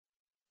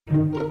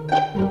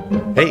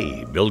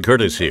Hey, Bill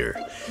Curtis here.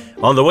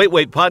 On the Wait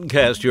Wait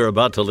podcast you're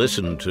about to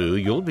listen to,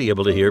 you'll be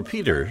able to hear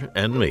Peter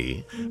and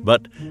me,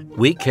 but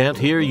we can't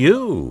hear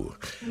you.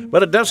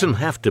 But it doesn't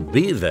have to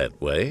be that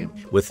way.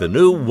 With the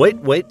new Wait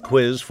Wait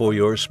quiz for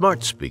your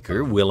smart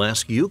speaker, we'll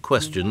ask you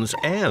questions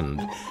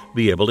and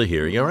be able to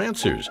hear your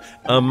answers.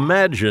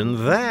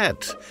 Imagine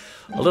that!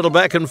 A little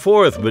back and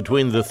forth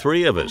between the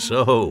three of us.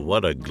 Oh,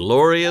 what a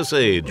glorious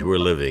age we're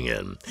living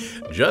in.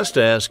 Just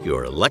ask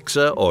your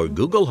Alexa or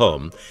Google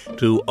Home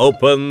to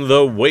open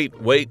the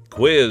Wait Wait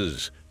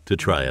quiz to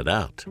try it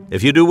out.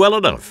 If you do well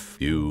enough,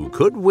 you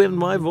could win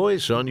my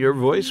voice on your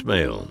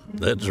voicemail.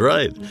 That's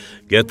right.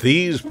 Get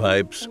these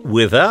pipes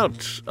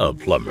without a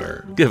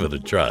plumber. Give it a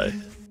try.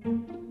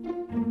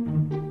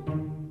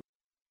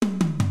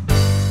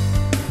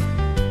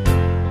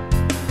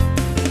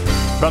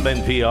 From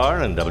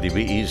NPR and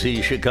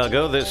WBEZ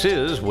Chicago, this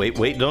is Wait,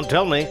 Wait, Don't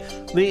Tell Me,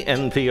 the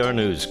NPR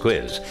News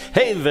Quiz.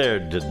 Hey there,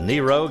 De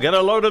Niro, get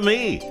a load of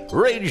me,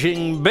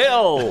 Raging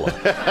Bill,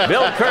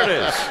 Bill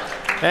Curtis.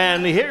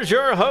 And here's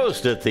your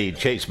host at the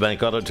Chase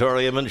Bank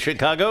Auditorium in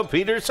Chicago,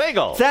 Peter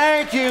Sagal.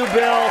 Thank you,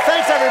 Bill.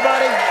 Thanks,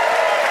 everybody.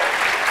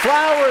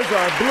 Flowers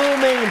are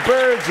blooming,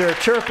 birds are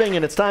chirping,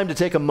 and it's time to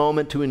take a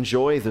moment to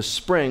enjoy the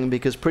spring,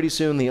 because pretty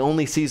soon the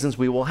only seasons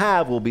we will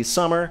have will be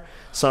summer,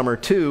 summer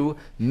 2,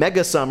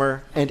 mega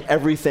summer, and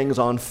everything's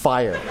on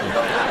fire.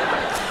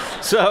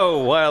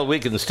 So while we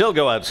can still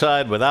go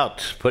outside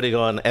without putting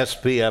on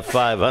SPF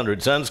 500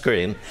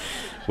 sunscreen,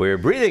 we're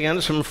breathing in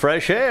some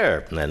fresh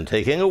air and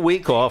taking a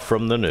week off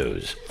from the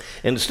news.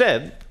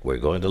 Instead, we're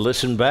going to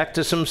listen back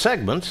to some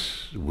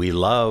segments we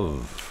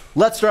love.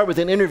 Let's start with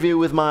an interview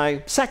with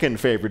my second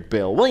favorite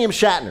Bill, William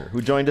Shatner,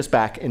 who joined us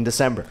back in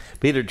December.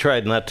 Peter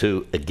tried not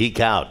to geek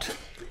out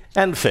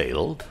and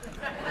failed.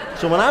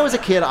 So when I was a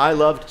kid, I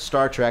loved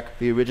Star Trek,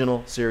 the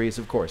original series,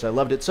 of course. I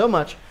loved it so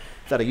much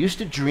that I used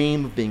to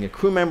dream of being a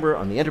crew member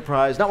on the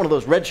Enterprise, not one of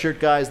those red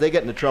shirt guys, they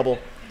get into trouble,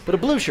 but a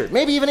blue shirt,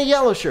 maybe even a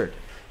yellow shirt.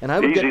 And I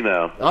would Easy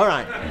now. All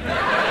right.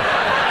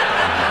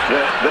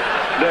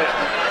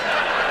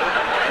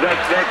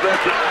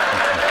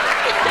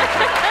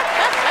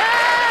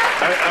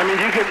 I mean,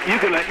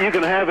 you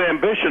can have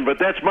ambition, but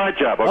that's my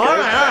job, okay? All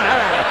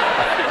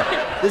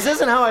right. This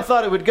isn't how I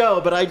thought it would go,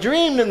 but I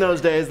dreamed in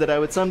those days that I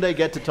would someday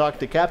get to talk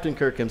to Captain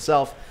Kirk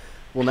himself.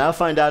 We'll now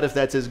find out if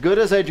that's as good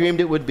as I dreamed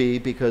it would be,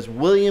 because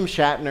William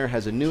Shatner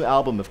has a new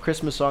album of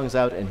Christmas songs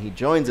out, and he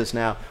joins us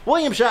now.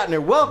 William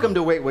Shatner, welcome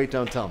to Wait, Wait,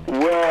 Don't Tell Me. Well,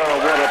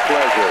 what a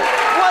pleasure.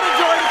 What a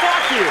joy to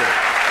talk to you.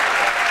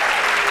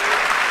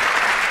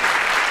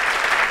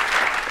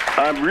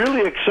 I'm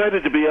really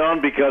excited to be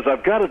on because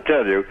I've got to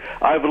tell you,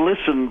 I've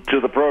listened to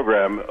the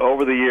program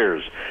over the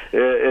years.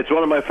 It's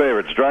one of my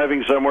favorites.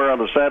 Driving somewhere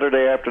on a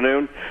Saturday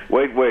afternoon,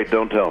 wait, wait,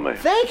 don't tell me.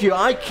 Thank you.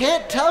 I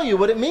can't tell you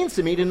what it means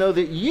to me to know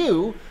that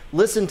you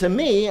listen to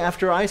me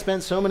after I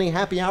spent so many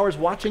happy hours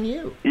watching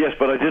you. Yes,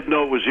 but I didn't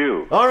know it was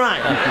you. All right.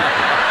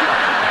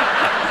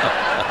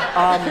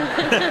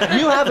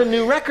 You have a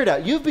new record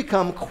out. You've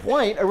become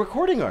quite a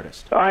recording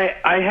artist. I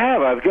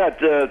have. I've got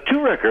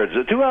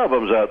two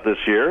albums out this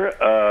year,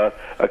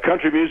 a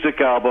country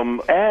music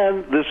album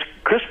and this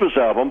Christmas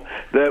album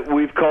that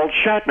we've called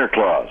Shatner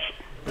Claus.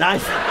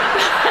 Nice.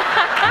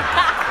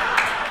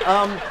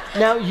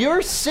 Now,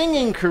 your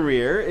singing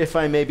career, if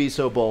I may be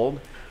so bold,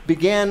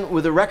 began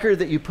with a record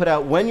that you put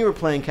out when you were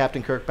playing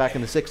Captain Kirk back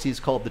in the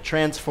 60s called The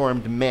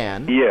Transformed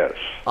Man. Yes.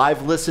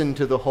 I've listened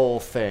to the whole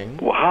thing.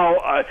 Well,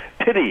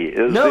 pity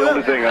is the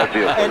only thing I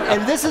feel.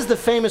 And this is the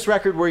famous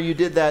record where you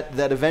did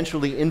that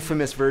eventually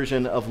infamous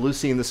version of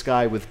Lucy in the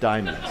Sky with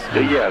Diamonds.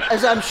 Yes.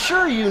 As I'm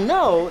sure you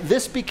know,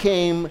 this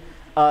became,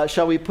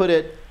 shall we put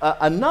it,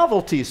 a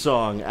novelty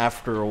song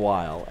after a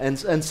while,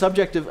 and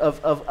subject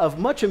of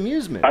much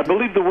amusement. I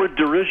believe the word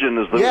derision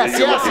is the yes.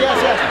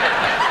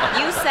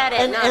 You said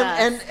it, not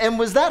us. And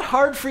was that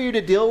hard for you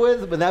to deal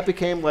with when that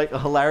became like a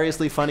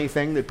hilariously funny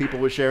thing that people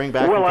were sharing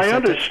back? Well, I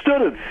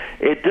understood it.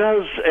 It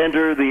does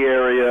enter the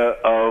area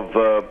of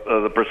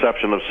the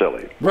perception of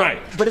silly. Right.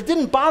 But it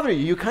didn't bother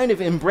you. You kind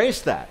of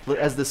embraced that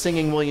as the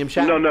singing William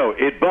Shatner. No,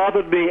 it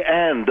bothered me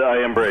and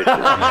I embraced it.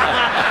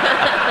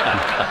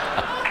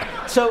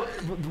 So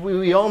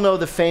we all know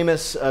the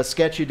famous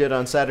sketch you did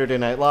on Saturday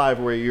Night Live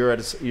where you're at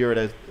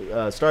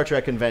a Star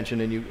Trek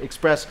convention and you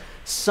express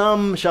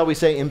some, shall we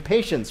say,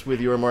 impatience with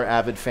your more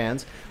avid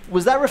fans.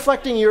 Was that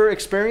reflecting your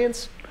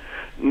experience?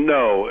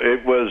 No,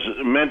 it was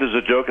meant as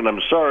a joke, and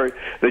I'm sorry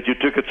that you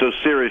took it so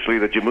seriously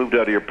that you moved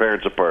out of your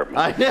parents' apartment.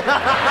 I know.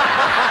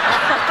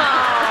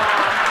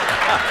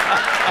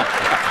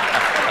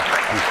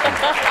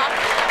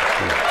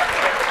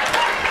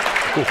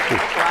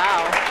 Wow.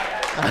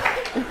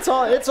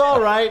 It's all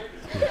right.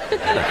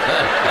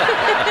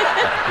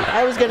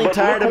 I was getting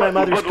tired of my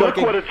mother's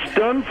cooking. Look what it's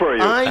done for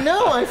you. I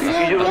know. I feel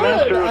good. You're the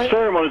master of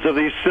ceremonies of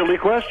these silly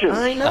questions.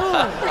 I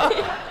know.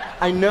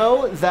 I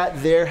know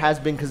that there has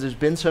been, because there's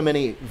been so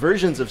many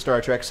versions of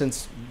Star Trek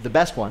since the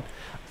best one,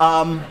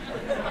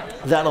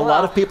 that a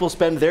lot of people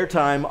spend their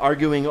time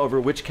arguing over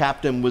which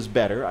captain was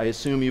better. I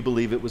assume you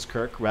believe it was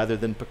Kirk rather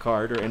than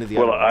Picard or any of the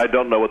other ones. I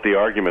don't know what the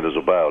argument is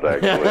about,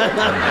 actually.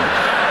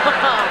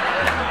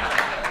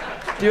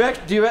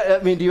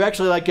 Do you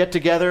actually get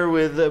together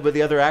with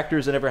the other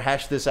actors and ever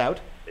hash this out?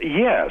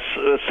 Yes,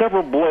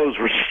 several blows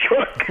were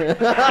struck.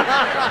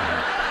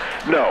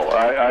 No,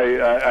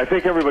 I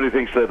think everybody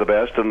thinks they're the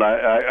best, and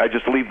I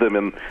just leave them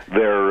in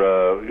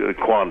their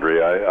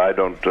quandary. I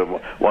don't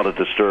want to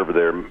disturb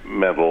their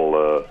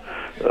mental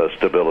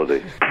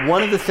stability.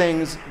 One of the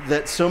things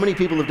that so many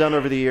people have done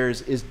over the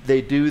years is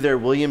they do their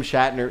William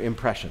Shatner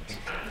impressions.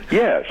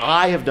 Yes.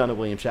 I have done a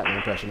William Shatner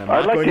impression.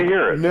 I'd like to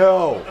hear it.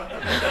 No.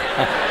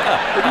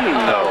 What do you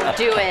mean, no?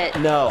 Do it.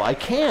 No, I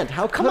can't.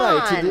 How could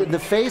I? In the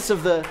face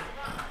of the...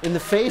 All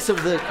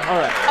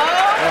right.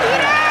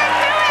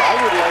 I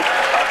would like...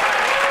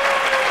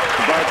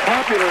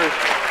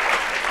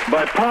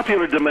 By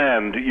popular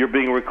demand, you're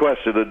being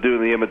requested to do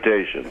the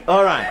imitation.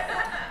 All right.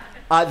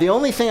 The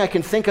only thing I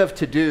can think of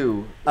to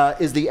do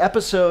is the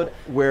episode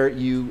where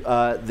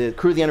the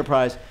crew of the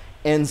Enterprise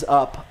ends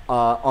up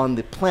on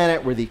the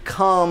planet where the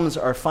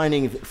Comms are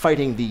fighting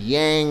the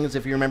Yangs,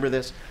 if you remember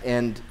this,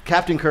 and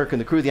Captain Kirk and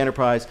the crew of the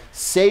Enterprise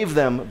save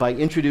them by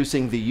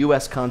introducing the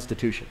U.S.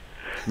 Constitution.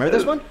 Remember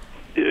this one?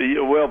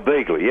 Well,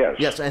 vaguely, yes.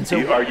 Yes, and so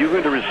are you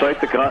going to recite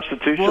the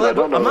Constitution? Well, I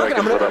don't know if I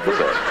can put up with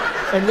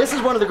that. And this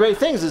is one of the great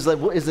things is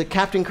that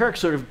Captain Kirk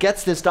sort of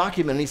gets this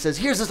document and he says,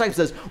 "Here's this document."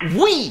 He says,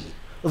 "We,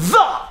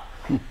 the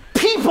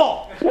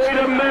people." Wait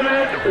a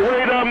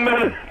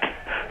minute.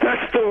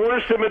 That's the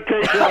worst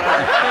imitation I've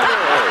ever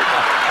heard.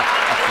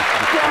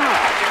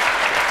 God.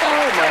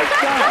 Oh my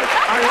God!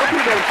 I hope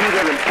you don't do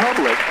that in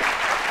public.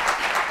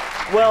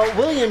 Well,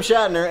 William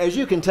Shatner, as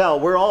you can tell,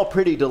 we're all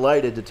pretty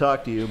delighted to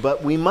talk to you,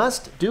 but we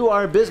must do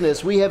our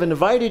business. We have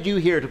invited you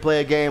here to play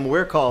a game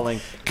we're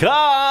calling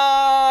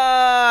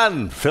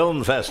Cannes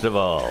Film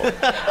Festival.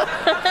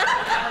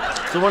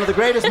 So one of the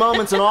greatest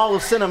moments in all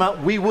of cinema,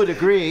 we would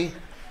agree,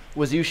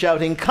 was you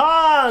shouting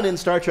Khan in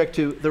Star Trek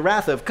II, The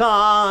Wrath of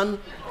Khan.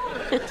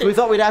 So we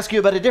thought we'd ask you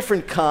about a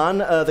different Cannes,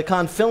 the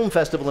Cannes Film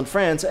Festival in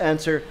France.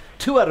 Answer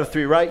 2 out of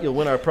 3 right, you'll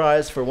win our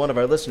prize for one of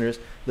our listeners,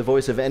 the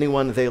voice of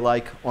anyone they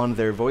like on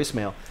their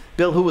voicemail.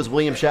 Bill, who was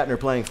William Shatner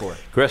playing for?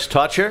 Chris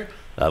Totcher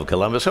of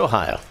Columbus,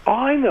 Ohio.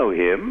 I know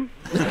him.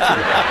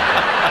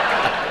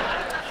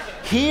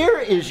 Here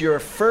is your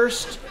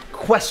first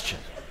question.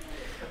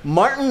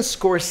 Martin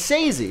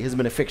Scorsese has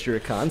been a fixture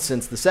at Cannes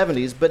since the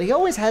 70s, but he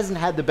always hasn't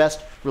had the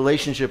best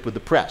relationship with the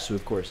press, who,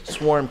 of course,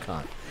 swarm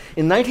Cannes.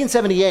 In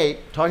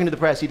 1978, talking to the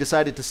press, he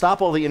decided to stop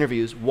all the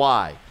interviews.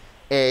 Why?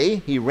 A,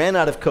 he ran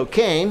out of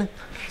cocaine,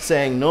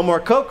 saying, "No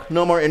more coke,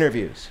 no more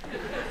interviews."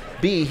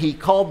 B, he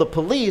called the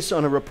police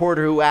on a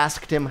reporter who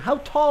asked him, "How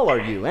tall are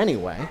you,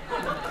 anyway?"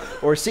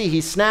 Or C, he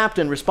snapped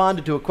and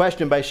responded to a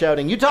question by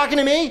shouting, "You talking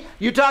to me?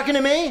 You talking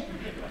to me?"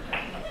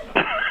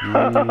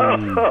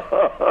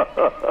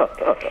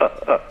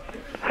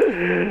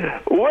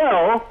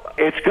 Well,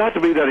 it's got to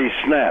be that he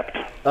snapped.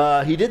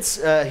 He did.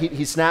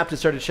 He snapped and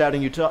started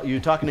shouting, "You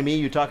talking to me?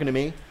 You talking to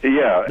me?"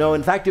 Yeah. No,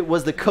 in fact, it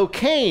was the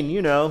cocaine.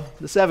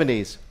 The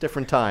 70s,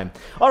 different time.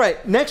 All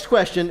right, next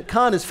question.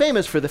 Cannes is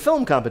famous for the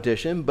film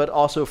competition, but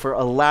also for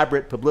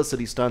elaborate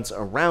publicity stunts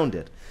around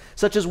it,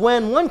 such as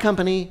when one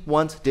company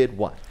once did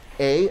what?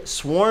 A,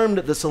 swarmed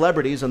the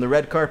celebrities on the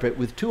red carpet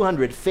with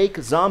 200 fake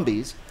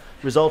zombies,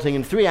 resulting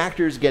in 3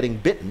 actors getting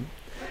bitten.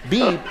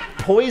 B,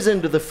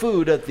 poisoned the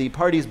food at the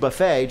party's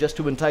buffet just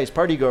to entice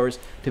partygoers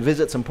to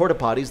visit some porta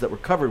potties that were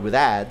covered with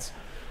ads.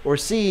 Or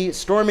C,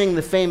 storming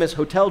the famous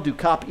Hotel du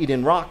Cap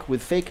Eden Rock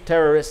with fake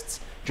terrorists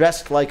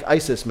dressed like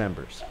ISIS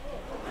members.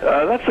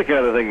 That's the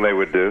kind of thing they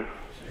would do.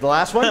 The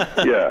last one?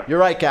 Yeah. You're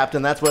right,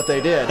 Captain. That's what they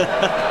did.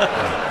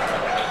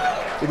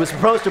 It was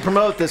supposed to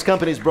promote this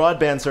company's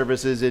broadband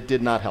services. It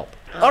did not help.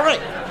 All right.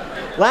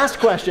 Last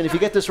question. If you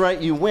get this right,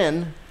 you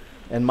win,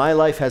 and my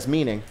life has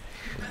meaning.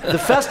 The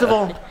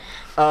festival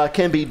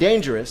can be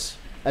dangerous,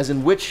 as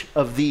in which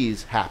of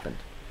these happened?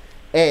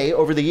 A,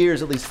 over the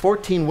years, at least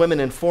 14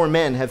 women and 4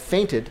 men have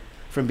fainted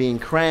from being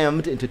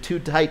crammed into too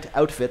tight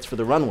outfits for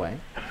the runway.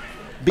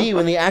 B,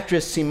 when the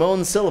actress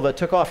Simone Silva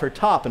took off her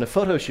top in a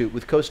photo shoot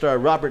with co-star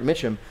Robert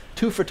Mitchum,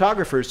 2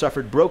 photographers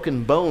suffered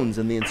broken bones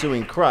in the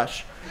ensuing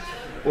crush.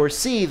 Or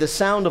C, the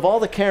sound of all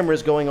the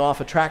cameras going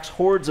off attracts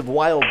hordes of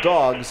wild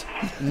dogs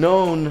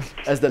known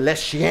as the Les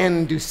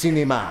Chiens du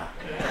Cinéma.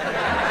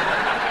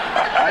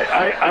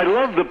 I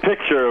love the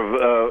picture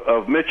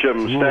of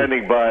Mitchum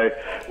standing by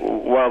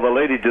while the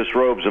lady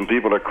disrobes and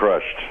people are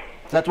crushed.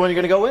 That's the one you're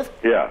going to go with?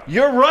 Yeah.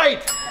 You're right!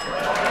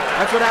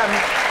 That's what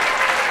happened.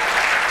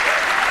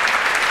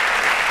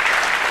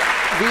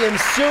 The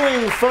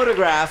ensuing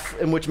photograph,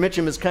 in which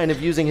Mitchum is kind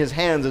of using his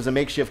hands as a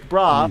makeshift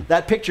bra,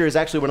 that picture is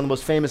actually one of the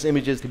most famous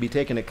images to be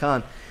taken at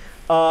Cannes.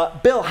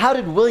 Bill, how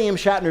did William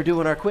Shatner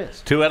do in our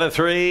quiz? 2 out of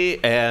 3,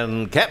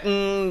 and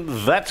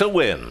Captain, that's a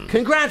win.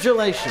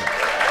 Congratulations.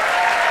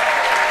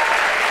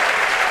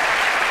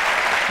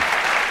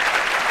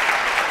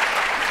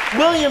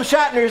 William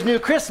Shatner's new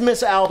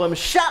Christmas album,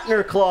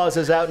 Shatner Claus,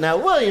 is out now.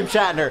 William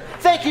Shatner,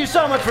 thank you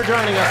so much for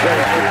joining us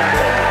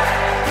today.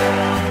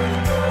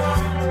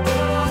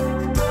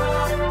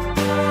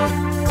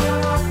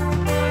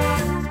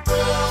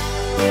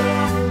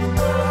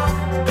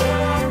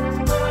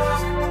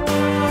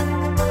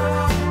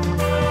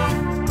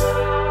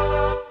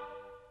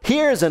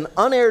 Here's an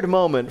unaired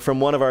moment from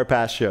one of our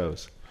past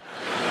shows.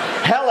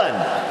 Helen.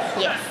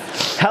 Yes.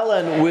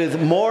 Helen,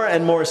 with more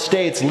and more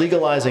states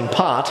legalizing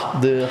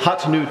pot, the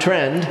hot new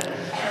trend,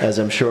 as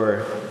I'm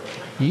sure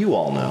you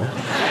all know.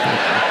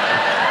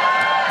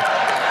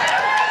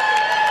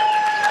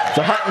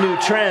 The hot new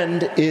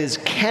trend is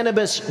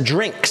cannabis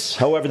drinks.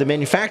 However, the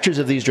manufacturers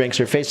of these drinks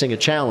are facing a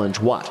challenge.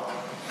 What?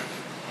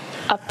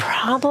 A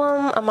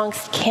problem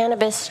amongst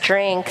cannabis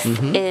drinks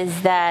is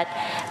that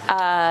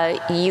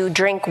you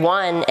drink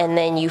one and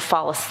then you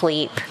fall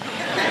asleep.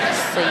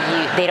 So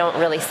they don't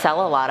really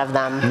sell a lot of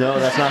them. No,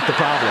 that's not the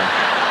problem.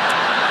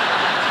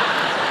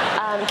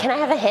 Can I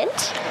have a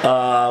hint?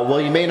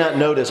 Well, you may not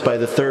notice by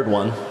the third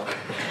one.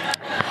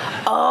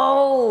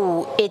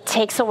 Oh, it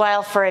takes a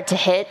while for it to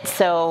hit,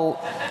 so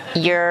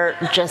you're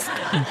just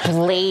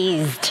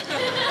blazed.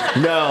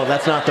 No,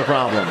 that's not the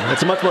problem.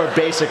 It's a much more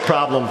basic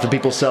problem for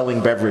people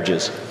selling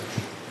beverages.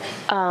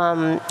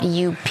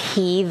 You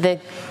pee the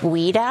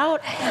weed out?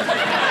 I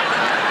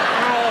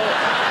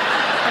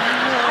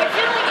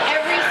feel like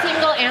every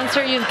single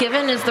answer you've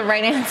given is the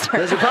right answer.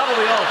 Those are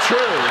probably all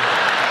true.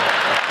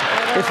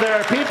 If there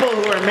are people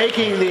who are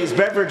making these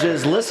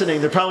beverages listening,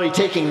 they're probably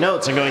taking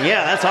notes and going,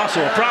 yeah, that's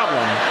also a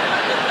problem.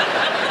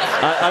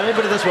 Let me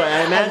put it this way.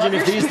 I imagine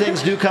if these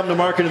things do come to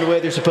market in the way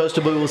they're supposed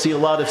to, we'll see a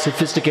lot of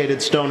sophisticated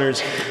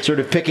stoners sort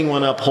of picking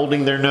one up,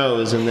 holding their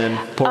nose, and then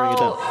pouring it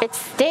down. Oh, it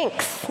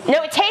stinks.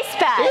 No, it tastes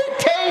bad. It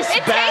tastes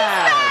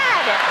bad.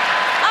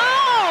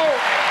 Oh,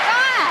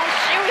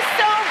 gosh. It was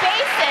so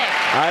basic.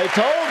 I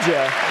told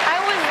you. I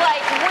was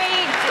like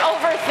way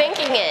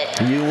overthinking it.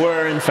 You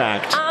were, in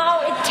fact.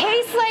 Oh, it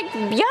tastes like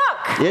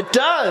yuck. It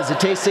does. It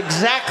tastes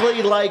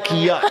exactly like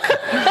yuck.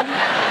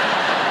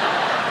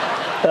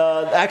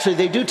 Actually,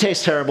 they do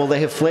taste terrible.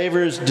 They have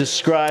flavors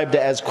described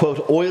as,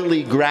 quote,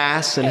 oily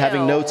grass and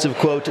having notes of,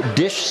 quote,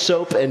 dish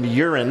soap and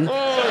urine.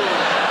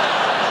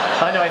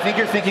 I know, I think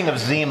you're thinking of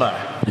Zima.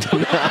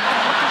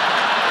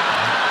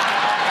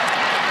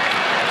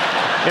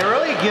 It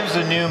really gives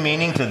a new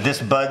meaning to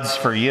This Bud's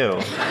For You.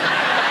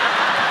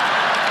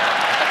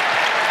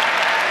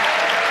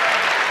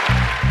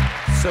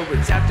 So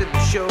it's after the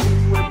show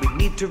when we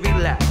need to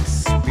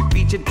relax. We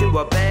reach into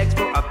our bags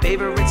for our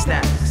favorite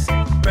snacks.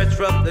 Fresh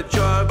from the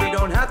jar, we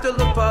don't have to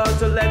look far.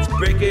 So let's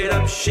break it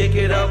up, shake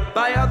it up,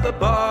 buy out the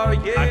bar,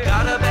 yeah. I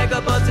got a bag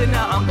of buds and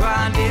now I'm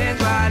grinding,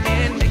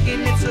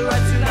 making it so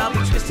right soon I'll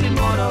be twisting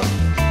one up.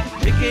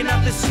 Picking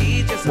up the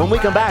seeds. When we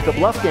come back, a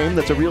bluff game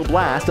that's a real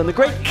blast, and the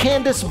great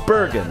Candice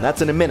Bergen.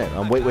 That's in a minute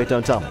on Wait, Wait,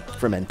 Don't Tell Me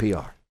from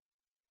NPR.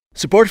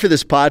 Support for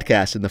this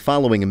podcast and the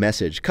following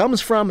message comes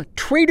from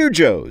Trader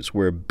Joe's,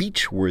 where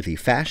beach-worthy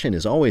fashion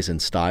is always in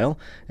style,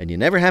 and you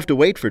never have to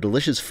wait for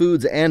delicious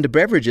foods and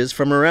beverages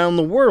from around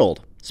the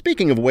world.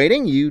 Speaking of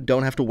waiting, you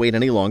don't have to wait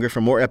any longer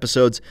for more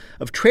episodes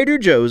of Trader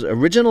Joe's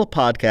original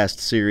podcast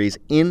series,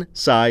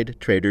 Inside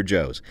Trader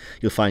Joe's.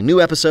 You'll find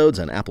new episodes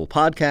on Apple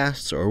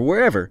Podcasts or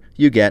wherever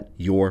you get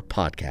your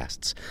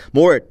podcasts.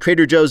 More at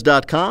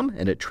TraderJoe's.com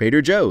and at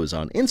Trader Joe's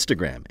on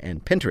Instagram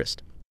and Pinterest.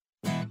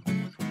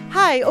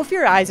 Hi,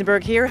 Ophira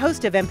Eisenberg here,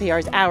 host of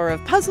NPR's Hour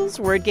of Puzzles,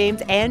 Word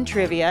Games, and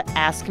Trivia,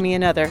 Ask Me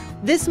Another.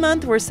 This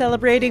month, we're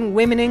celebrating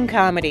women in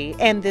comedy,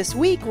 and this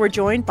week, we're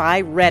joined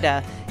by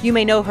Retta. You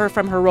may know her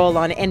from her role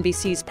on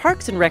NBC's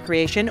Parks and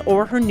Recreation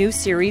or her new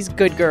series,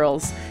 Good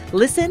Girls.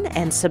 Listen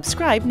and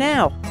subscribe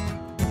now.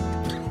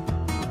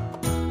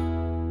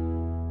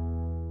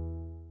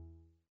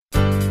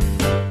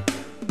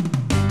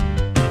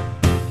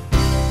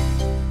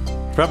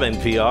 From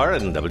NPR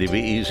and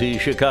WBEZ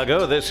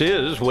Chicago, this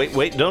is Wait,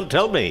 Wait, Don't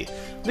Tell Me,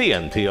 the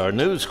NPR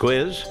News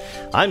Quiz.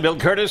 I'm Bill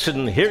Curtis,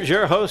 and here's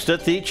your host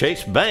at the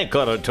Chase Bank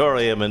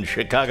Auditorium in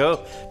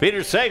Chicago,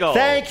 Peter Sagal.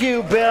 Thank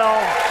you, Bill.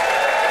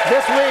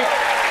 This week,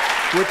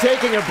 we're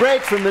taking a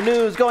break from the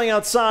news, going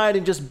outside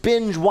and just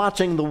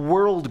binge-watching the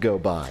world go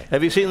by.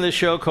 Have you seen this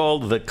show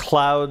called The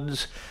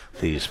Clouds?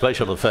 The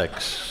special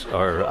effects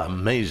are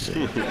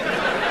amazing.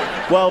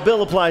 While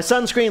Bill applies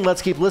sunscreen,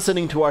 let's keep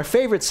listening to our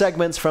favorite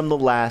segments from the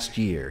last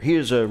year.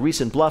 Here's a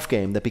recent bluff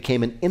game that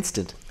became an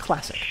instant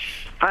classic.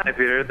 Hi,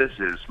 Peter. This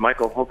is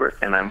Michael Holbert,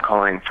 and I'm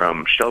calling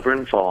from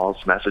Shelburne Falls,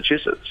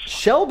 Massachusetts.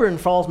 Shelburne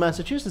Falls,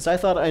 Massachusetts? I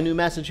thought I knew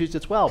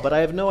Massachusetts well, but I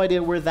have no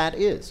idea where that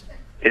is.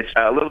 It's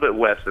a little bit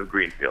west of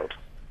Greenfield.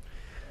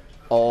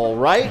 All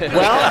right.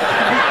 Well,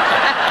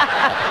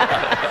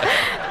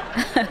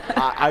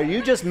 are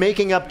you just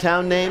making up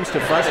town names to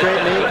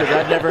frustrate me? Because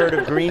I've never heard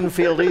of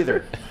Greenfield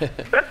either.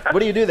 What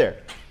do you do there?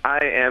 I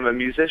am a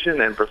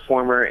musician and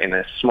performer in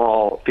a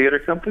small theater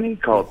company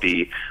called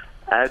the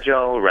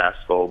Agile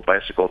Rascal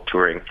Bicycle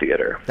Touring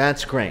Theater.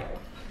 That's great.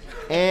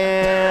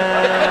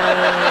 And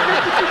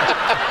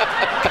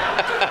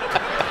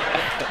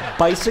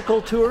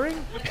bicycle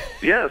touring?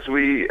 Yes,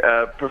 we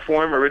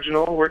perform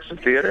original works of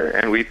theater,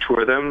 and we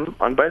tour them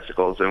on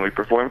bicycles, and we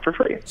perform for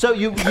free. So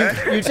you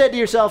said to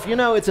yourself,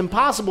 it's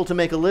impossible to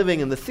make a living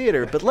in the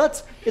theater,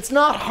 but it's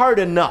not hard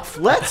enough.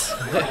 Let's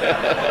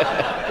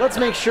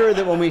make sure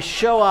that when we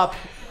show up,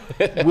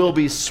 we'll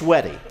be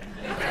sweaty.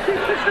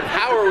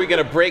 How are we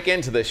going to break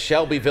into the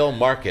Shelbyville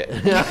market?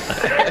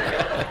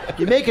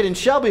 You make it in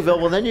Shelbyville,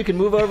 well, then you can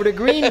move over to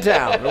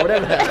Greentown, or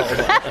whatever the hell it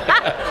is.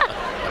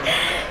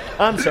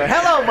 I'm sorry.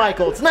 Hello,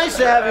 Michael. It's nice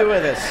to have you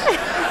with us.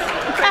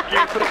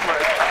 Thank you so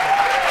much.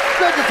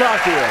 Good to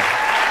talk to you.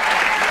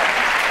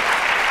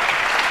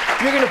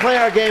 You're going to play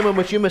our game in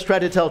which you must try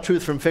to tell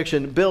truth from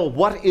fiction. Bill,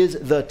 what is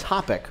the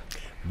topic?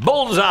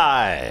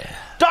 Bullseye.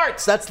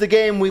 Darts! That's the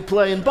game we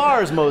play in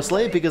bars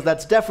mostly, because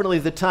that's definitely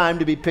the time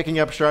to be picking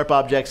up sharp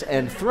objects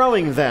and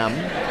throwing them.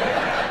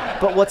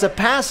 But what's a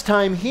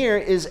pastime here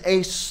is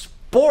a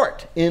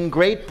sport in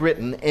Great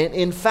Britain, and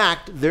in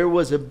fact, there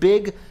was a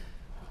big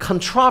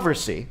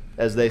controversy,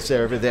 as they say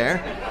over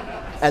there,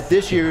 at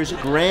this year's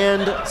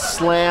Grand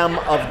Slam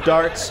of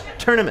Darts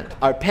tournament.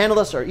 Our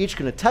panelists are each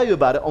going to tell you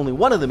about it. Only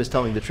one of them is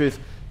telling the truth.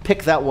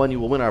 Pick that one.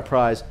 You will win our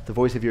prize, the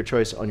voice of your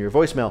choice, on your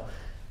voicemail.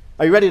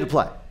 Are you ready to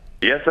play?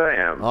 Yes, I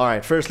am. All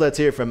right, first let's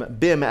hear from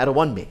Bim at a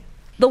 1B.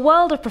 The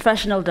world of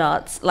professional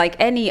darts, like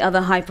any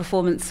other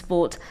high-performance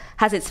sport,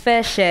 has its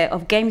fair share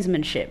of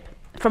gamesmanship.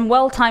 From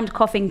well-timed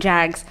coughing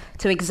jags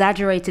to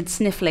exaggerated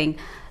sniffling,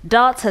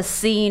 darts has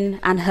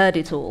seen and heard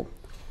it all.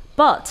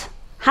 But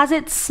has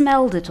it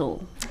smelled it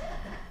all?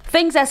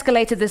 Things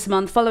escalated this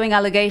month following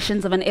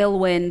allegations of an ill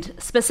wind,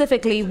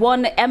 specifically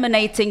one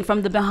emanating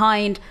from the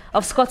behind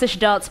of Scottish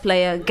darts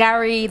player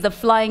Gary the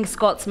Flying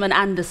Scotsman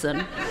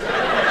Anderson.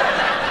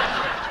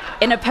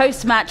 In a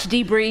post-match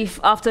debrief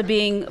after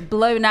being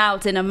blown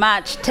out in a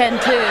match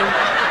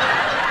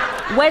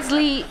 10-2,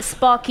 Wesley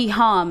Sparky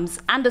Harms,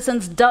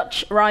 Anderson's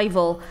Dutch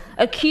rival,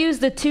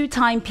 accused the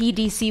two-time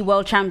PDC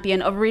world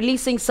champion of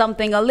releasing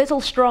something a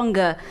little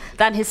stronger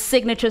than his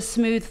signature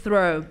smooth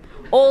throw,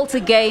 all to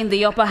gain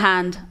the upper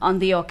hand on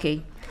the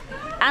Oki.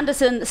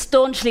 Anderson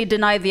staunchly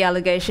denied the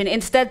allegation,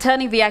 instead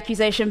turning the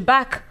accusation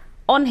back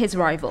on his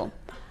rival.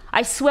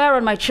 "I swear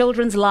on my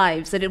children's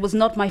lives that it was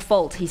not my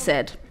fault," he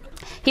said.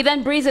 He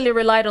then breezily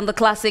relied on the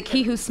classic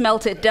 "he who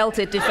smelt it dealt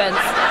it" defense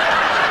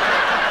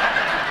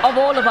of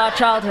all of our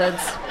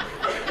childhoods.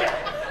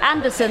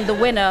 Anderson, the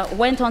winner,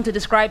 went on to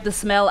describe the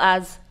smell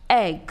as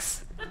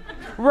eggs.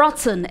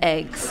 Rotten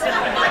eggs.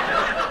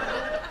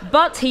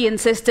 But, he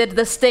insisted,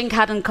 the stink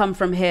hadn't come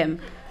from him.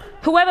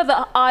 Whoever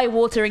the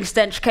eye-watering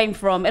stench came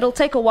from, it'll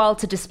take a while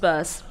to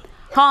disperse.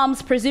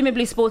 Harms,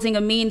 presumably sporting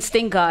a mean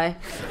stink eye,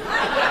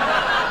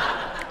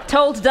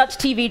 told Dutch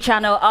TV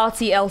channel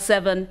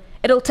RTL7,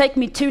 "It'll take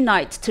me 2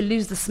 nights to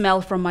lose the smell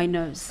from my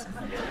nose."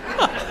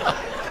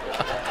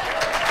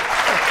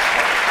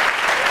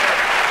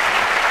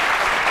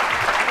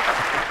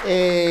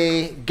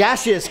 A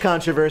gaseous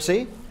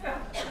controversy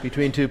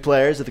between two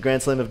players at the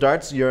Grand Slam of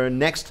Darts. Your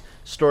next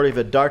story of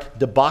a dart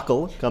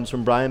debacle comes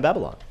from Brian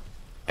Babylon.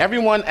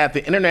 Everyone at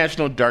the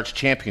International Darts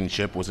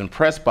Championship was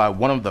impressed by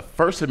one of the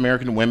first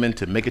American women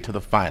to make it to the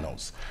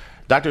finals.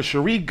 Dr.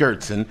 Cherie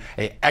Gertzen,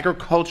 an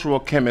agricultural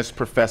chemist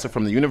professor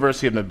from the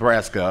University of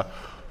Nebraska,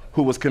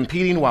 who was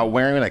competing while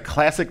wearing a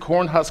classic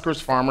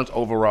Cornhuskers farmer's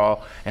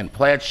overall and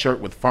plaid shirt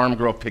with farm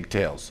girl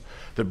pigtails.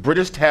 The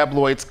British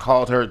tabloids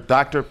called her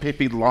Dr.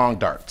 Pippi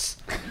Longdarts.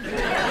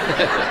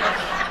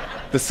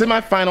 The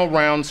semifinal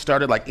round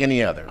started like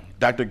any other.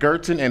 Dr.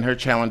 Gertzen and her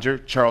challenger,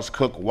 Charles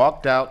Cook,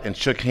 walked out and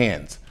shook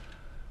hands.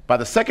 By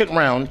the second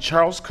round,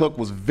 Charles Cook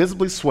was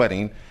visibly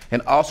sweating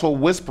and also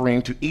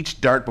whispering to each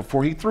dart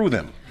before he threw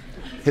them.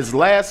 His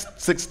last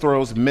 6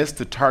 throws missed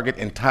the target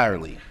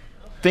entirely.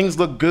 Things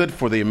looked good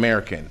for the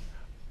American.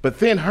 But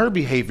then her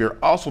behavior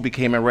also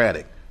became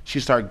erratic. She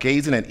started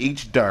gazing at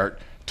each dart,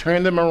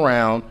 turning them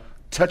around,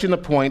 touching the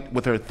point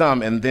with her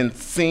thumb, and then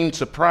seemed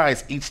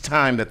surprised each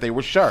time that they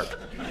were sharp.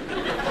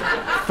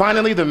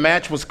 Finally, the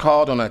match was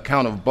called on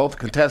account of both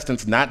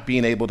contestants not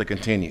being able to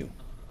continue.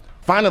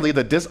 Finally,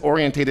 the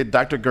disorientated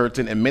Dr.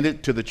 Gertzen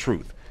admitted to the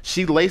truth.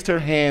 She laced her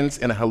hands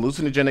in a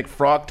hallucinogenic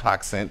frog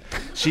toxin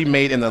she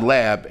made in the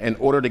lab in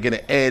order to get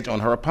an edge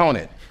on her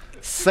opponent.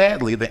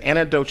 Sadly, the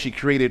antidote she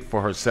created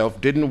for herself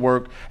didn't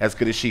work as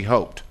good as she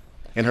hoped.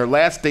 In her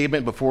last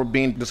statement before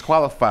being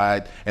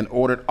disqualified and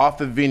ordered off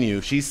the venue,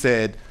 she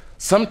said,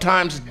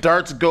 "Sometimes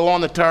darts go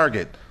on the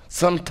target.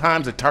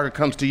 Sometimes the target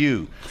comes to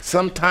you.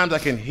 Sometimes I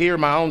can hear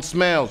my own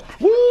smells.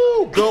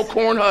 Woo! Go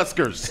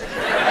Cornhuskers!"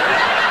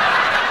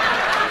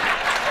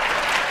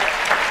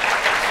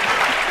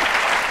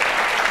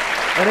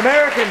 An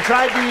American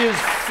tried to use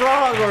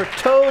frog or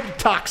toad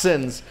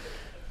toxins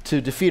to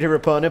defeat her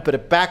opponent, but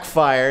it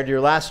backfired. Your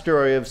last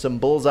story of some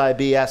bullseye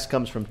BS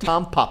comes from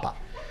Tom Papa.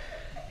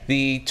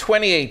 The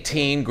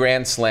 2018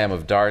 Grand Slam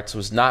of Darts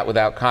was not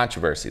without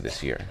controversy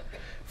this year.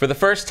 For the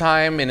first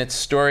time in its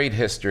storied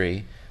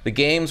history, the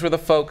games were the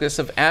focus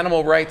of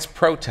animal rights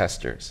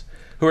protesters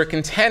who are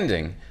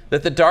contending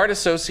that the Dart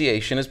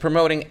Association is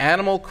promoting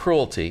animal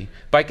cruelty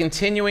by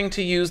continuing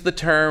to use the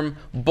term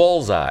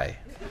bullseye.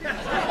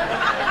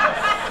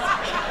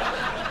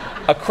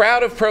 A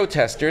crowd of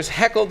protesters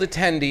heckled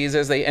attendees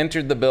as they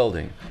entered the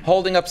building,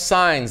 holding up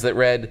signs that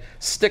read,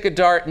 "Stick a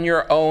dart in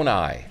your own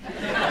eye."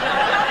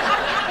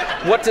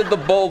 "What did the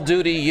bull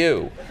do to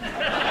you?"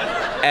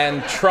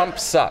 And "Trump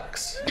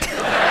sucks."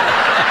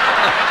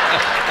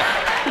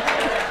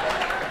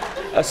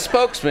 A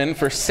spokesman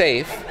for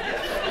SAFE,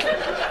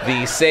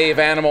 the Save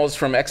Animals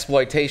from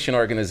Exploitation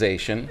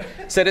organization,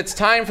 said it's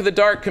time for the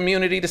dart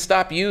community to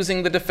stop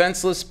using the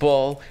defenseless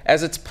bull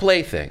as its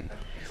plaything.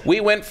 "We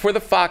went for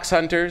the fox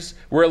hunters,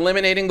 we're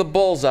eliminating the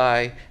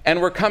bullseye, and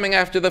we're coming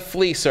after the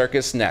flea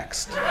circus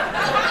next."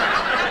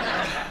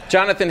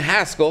 Jonathan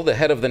Haskell, the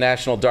head of the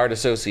National Dart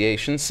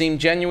Association,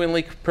 seemed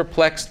genuinely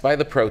perplexed by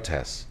the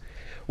protests.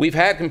 "We've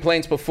had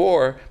complaints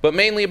before, but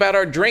mainly about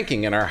our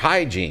drinking and our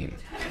hygiene.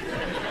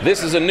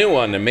 This is a new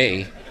one to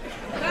me."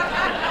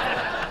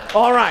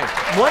 All right,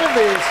 one of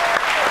these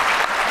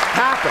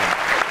happened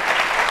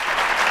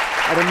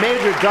at a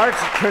major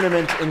darts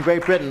tournament in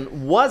Great Britain.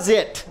 Was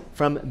it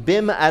from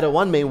Bim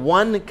Adewunmi,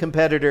 one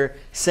competitor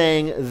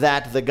saying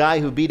that the guy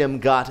who beat him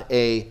got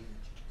a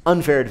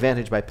unfair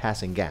advantage by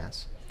passing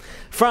gas?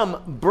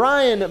 From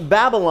Brian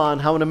Babylon,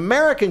 how an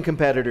American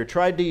competitor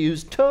tried to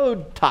use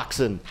toad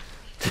toxin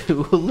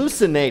to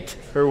hallucinate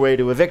her way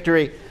to a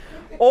victory?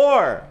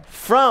 Or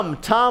from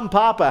Tom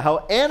Papa,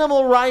 how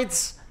animal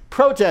rights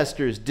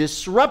protesters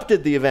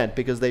disrupted the event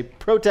because they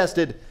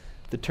protested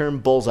the term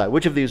bullseye.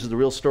 Which of these is the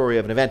real story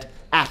of an event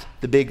at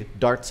the big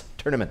darts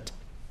tournament?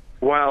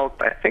 Well,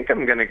 I think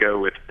I'm going to go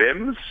with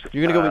Bims.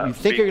 You're going to go with, you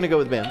think you're going to go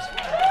with Bims?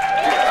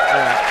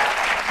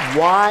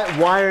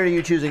 Why are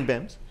you choosing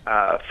Bims?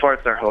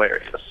 Farts are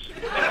hilarious.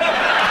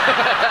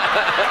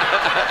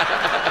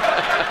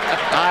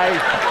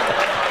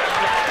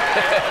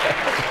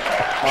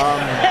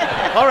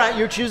 All right,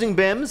 you're choosing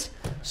Bim's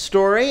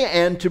story,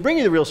 and to bring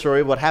you the real story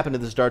of what happened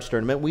at this darts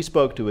tournament, we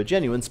spoke to a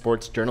genuine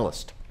sports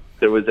journalist.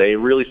 There was a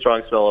really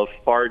strong smell of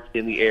farts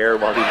in the air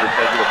while he was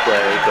attempting to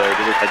play, so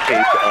there was a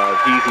taste of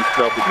he's who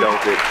smelled the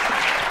junket.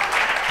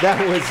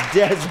 That was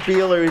Des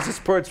Beeler, who's a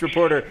sports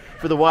reporter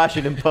for the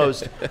Washington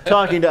Post,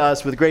 talking to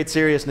us with great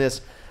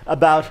seriousness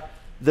about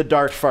the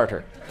dart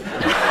farter.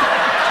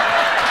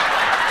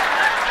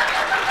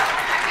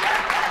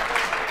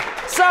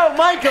 So,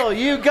 Michael,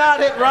 you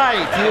got it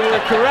right. You were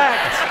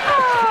correct.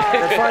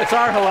 The farts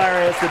are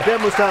hilarious. The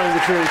Bim was telling the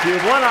truth.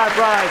 You've won our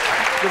prize,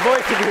 the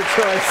voice of your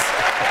choice,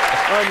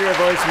 on your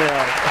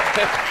voicemail.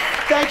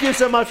 Thank you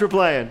so much for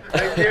playing.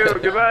 Thank you.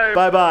 Goodbye.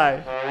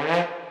 Bye-bye.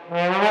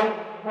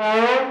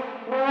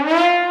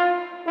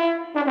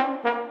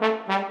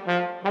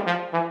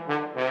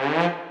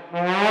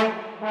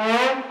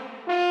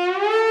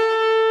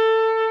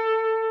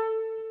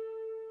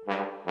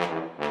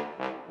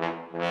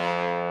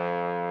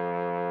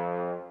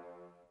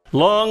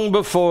 Long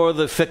before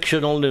the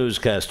fictional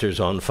newscasters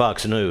on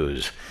Fox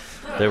News,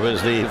 there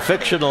was the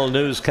fictional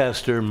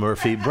newscaster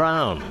Murphy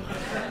Brown.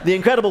 The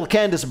incredible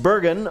Candice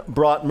Bergen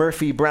brought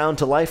Murphy Brown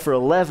to life for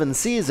 11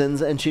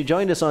 seasons, and she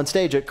joined us on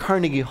stage at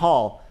Carnegie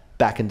Hall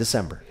back in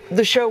December.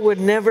 The show would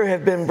never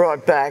have been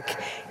brought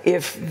back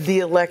if the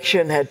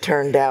election had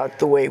turned out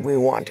the way we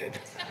wanted.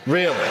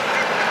 Really?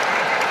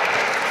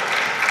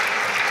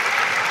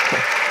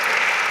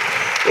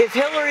 If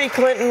Hillary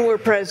Clinton were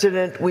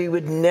president, we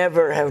would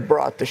never have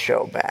brought the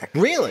show back.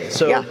 Really?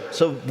 So, yeah.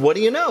 So what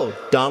do you know?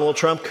 Donald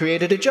Trump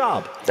created a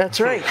job.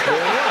 That's right. There you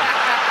go.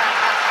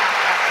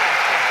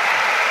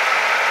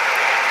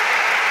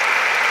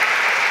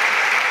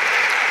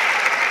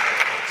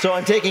 So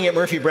I'm taking it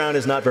Murphy Brown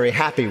is not very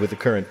happy with the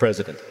current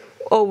president.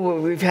 Oh,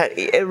 we've had,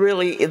 it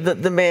really,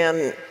 the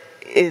man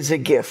is a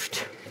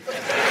gift.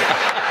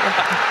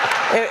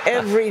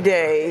 Every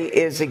day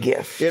is a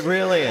gift. It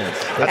really is.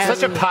 That's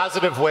such a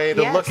positive way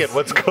to look at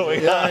what's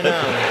going on. I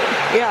know.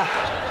 Yeah.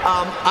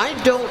 I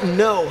don't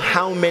know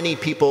how many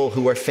people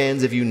who are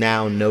fans of you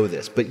now know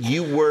this, but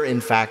you were,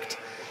 in fact,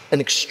 an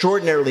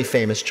extraordinarily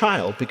famous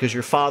child because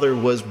your father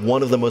was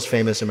one of the most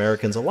famous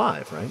Americans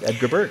alive, right?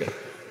 Edgar Bergen.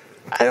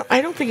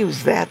 I don't think he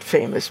was that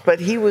famous, but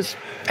he was...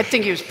 I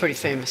think he was pretty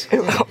famous.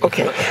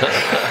 Okay.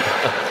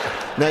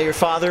 Now, your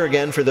father,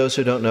 again, for those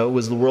who don't know,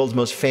 was the world's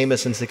most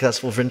famous and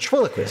successful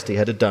ventriloquist. He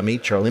had a dummy,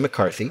 Charlie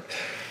McCarthy.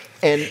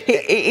 And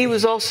he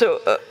was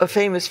also a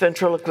famous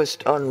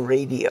ventriloquist on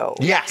radio.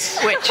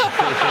 Yes. Which? And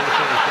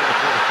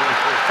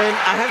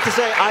I have to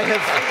say, I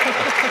have,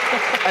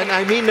 and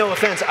I mean no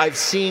offense, I've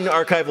seen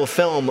archival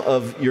film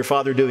of your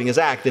father doing his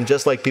act, and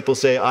just like people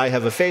say, I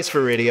have a face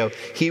for radio,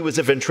 he was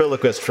a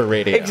ventriloquist for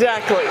radio.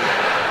 Exactly.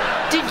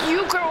 Did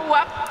you grow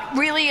up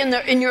really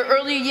in your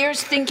early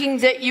years thinking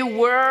that you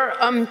were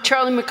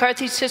Charlie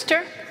McCarthy's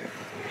sister?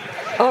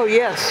 Oh,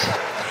 yes.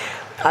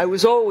 I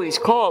was always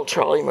called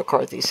Charlie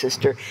McCarthy's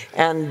sister,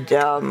 and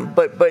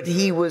but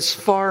he was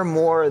far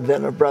more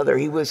than a brother.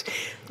 He was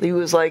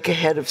like a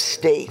head of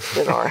state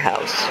in our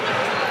house,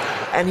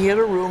 and he had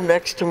a room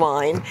next to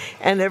mine.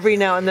 And every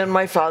now and then,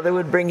 my father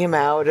would bring him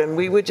out, and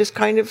we would just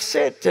kind of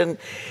sit. And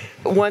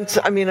once,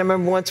 I remember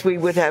once we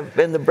would have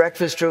in the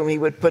breakfast room, he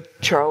would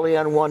put Charlie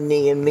on one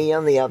knee and me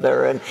on the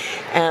other,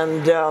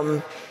 and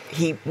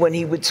when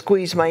he would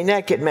squeeze my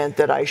neck, it meant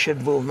that I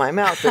should move my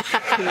mouth.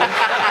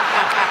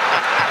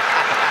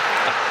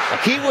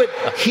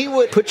 He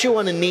would put you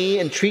on a knee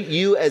and treat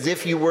you as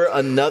if you were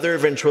another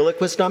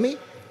ventriloquist dummy?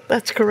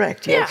 That's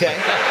correct, yes. Okay.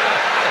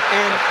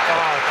 And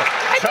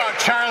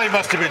Charlie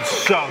must have been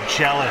so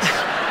jealous.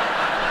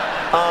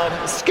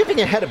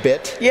 Skipping ahead a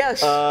bit.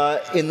 Yes.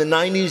 In the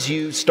 90s,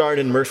 you starred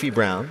in Murphy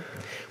Brown,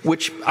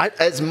 which,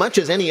 as much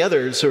as any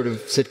other sort of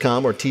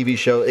sitcom or TV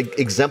show,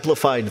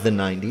 exemplified the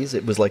 90s.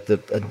 It was like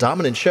a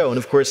dominant show. And,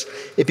 of course,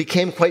 it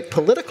became quite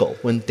political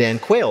when Dan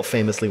Quayle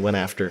famously went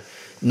after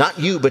not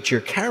you, but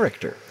your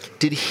character.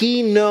 Did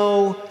he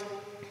know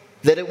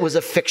that it was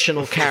a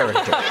fictional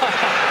character?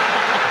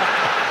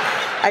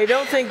 I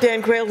don't think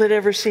Dan Quayle had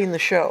ever seen the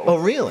show. Oh,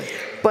 really?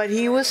 But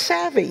he was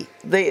savvy.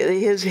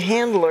 His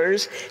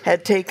handlers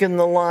had taken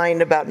the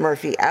line about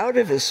Murphy out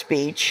of his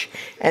speech,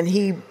 and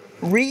he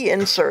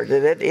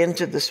reinserted it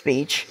into the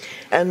speech,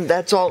 and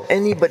that's all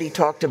anybody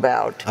talked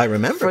about. I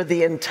remember. For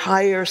the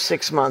entire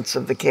 6 months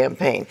of the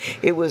campaign.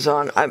 It was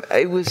on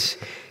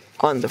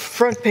the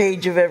front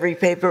page of every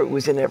paper. It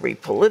was in every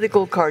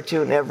political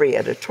cartoon, every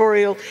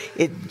editorial.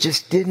 It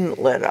just didn't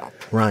let up.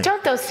 Right.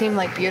 Don't those seem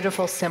like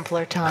beautiful,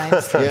 simpler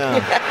times?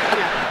 Yeah.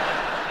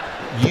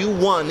 You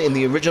won in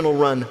the original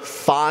run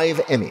 5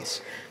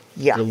 Emmys.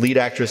 Yeah. The lead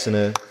actress in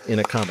a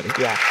comedy.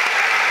 Yeah.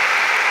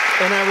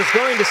 And I was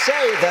going to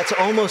say that's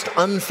almost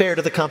unfair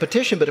to the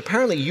competition, but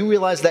apparently you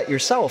realized that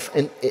yourself.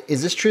 And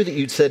is this true that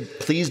you said,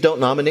 please don't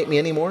nominate me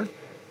anymore?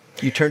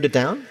 You turned it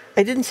down?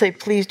 I didn't say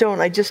please don't.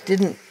 I just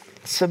didn't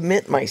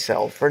submit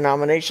myself for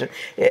nomination.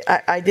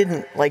 I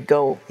didn't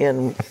go in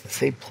and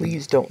say,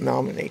 please don't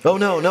nominate me. Oh,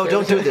 no,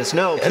 don't do this.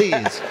 No,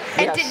 please.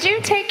 And did you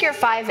take your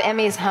 5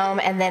 Emmys home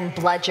and then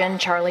bludgeon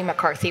Charlie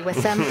McCarthy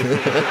with them?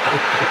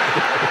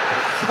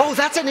 Oh,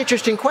 that's an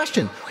interesting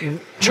question.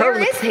 Where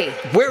is he?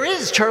 Where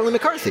is Charlie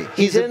McCarthy?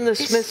 He's in the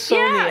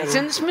Smithsonian. Yeah, he's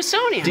in the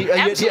Smithsonian.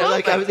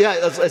 Absolutely.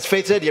 As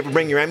Faith said, you ever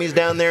bring your Emmys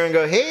down there and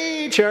go,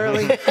 hey,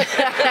 Charlie.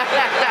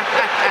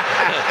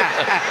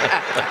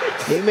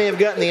 You may have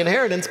gotten the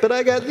inheritance, but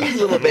I got these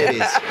little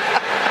babies.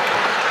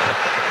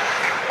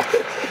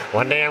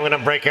 One day I'm going to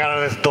break out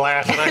of this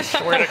glass, and I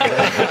swear to God,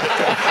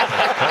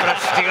 I'm going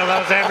to steal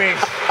those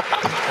Emmys.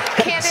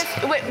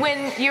 Candace,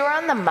 when you were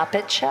on The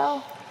Muppet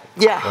Show,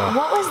 yeah.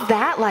 What was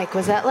that like?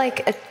 Was that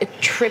like a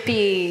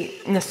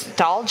trippy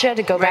nostalgia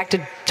to go back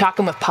to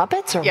talking with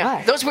puppets, or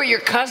what? Those were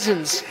your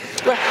cousins.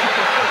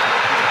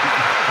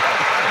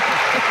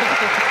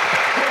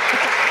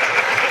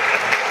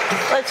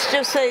 Let's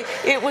just say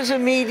it was a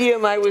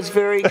medium I was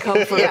very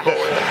comfortable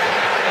with.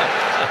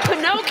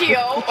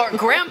 Pinocchio, or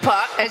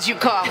Grandpa, as you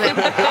call him.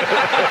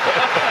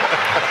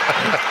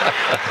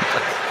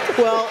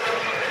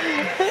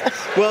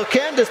 Well,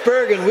 Candace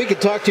Bergen, we could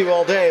talk to you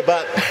all day,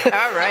 but...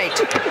 All right.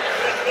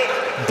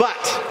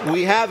 But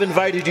we have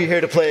invited you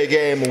here to play a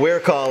game we're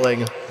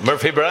calling...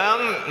 Murphy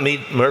Brown,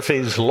 meet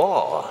Murphy's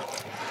Law.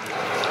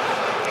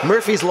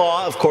 Murphy's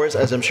Law, of course,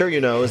 as I'm sure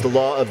you know, is the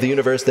law of the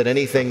universe that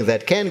anything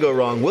that can go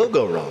wrong will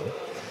go wrong.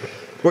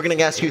 We're going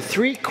to ask you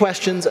 3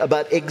 questions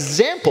about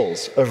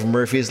examples of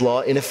Murphy's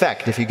Law in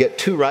effect. If you get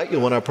 2 right,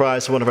 you'll win our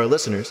prize to one of our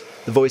listeners,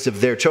 the voice of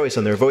their choice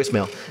on their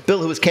voicemail. Bill,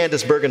 who is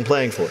Candace Bergen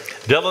playing for?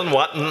 Dylan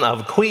Watton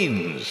of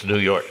Queens, New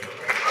York.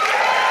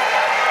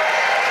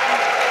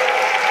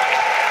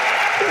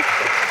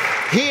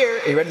 Here,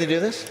 are you ready to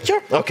do this?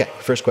 Sure. Okay,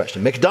 first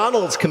question.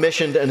 McDonald's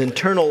commissioned an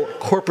internal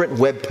corporate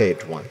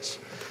webpage once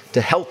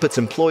to help its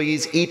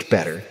employees eat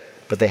better,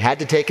 but they had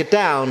to take it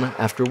down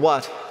after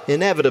what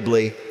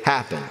inevitably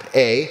happened.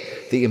 A,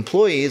 the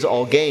employees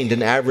all gained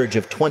an average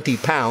of 20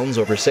 pounds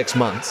over 6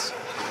 months.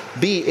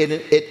 B,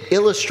 it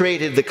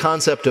illustrated the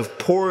concept of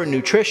poor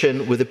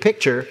nutrition with a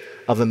picture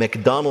of a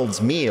McDonald's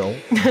meal.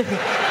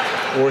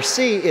 Or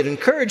C, it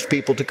encouraged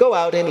people to go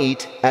out and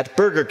eat at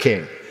Burger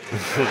King.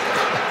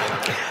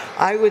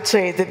 I would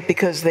say that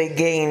because they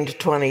gained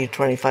 20,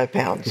 25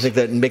 pounds. You think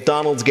that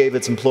McDonald's gave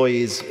its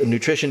employees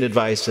nutrition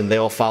advice and they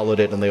all followed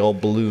it and they all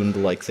ballooned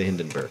like the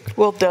Hindenburg?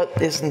 Well,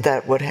 isn't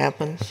that what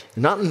happens?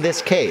 Not in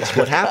this case.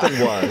 What happened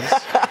was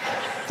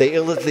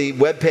the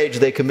webpage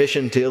they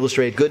commissioned to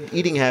illustrate good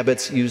eating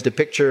habits used a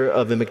picture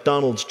of a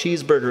McDonald's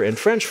cheeseburger and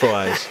French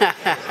fries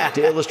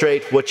to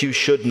illustrate what you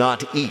should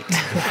not eat.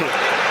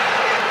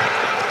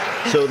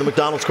 So the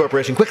McDonald's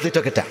Corporation quickly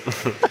took it down.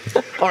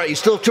 All right, you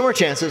still have 2 more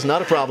chances.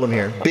 Not a problem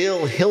here.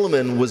 Bill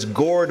Hillman was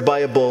gored by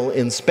a bull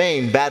in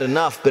Spain. Bad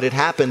enough, but it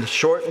happened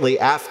shortly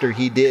after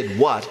he did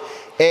what?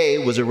 A,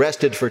 was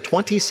arrested for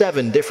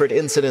 27 different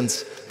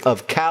incidents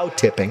of cow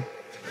tipping.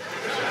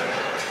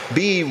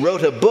 B,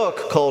 wrote a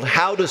book called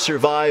How to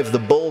Survive the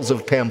Bulls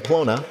of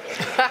Pamplona.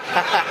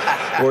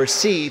 Or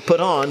C,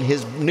 put on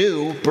his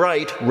new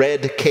bright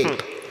red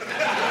cape.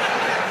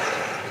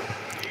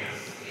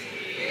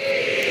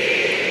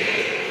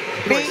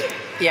 B?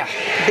 Yeah.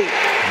 B.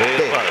 B.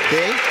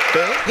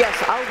 Yes,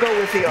 I'll go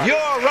with the R. You're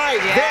right.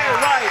 Yeah. They're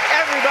right.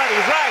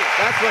 Everybody's right.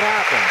 That's what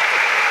happened.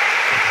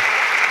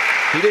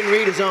 He didn't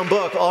read his own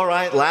book. All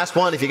right, last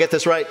one. If you get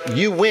this right,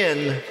 you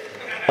win.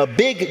 A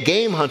big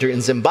game hunter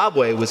in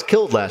Zimbabwe was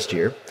killed last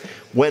year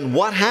When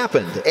what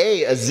happened?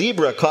 A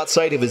zebra caught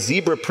sight of his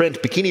zebra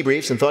print bikini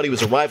briefs and thought he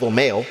was a rival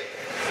male.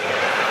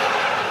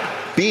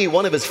 B,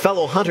 one of his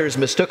fellow hunters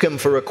mistook him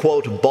for a,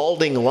 quote,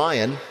 balding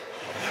lion.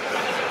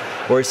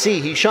 Or C,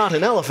 he shot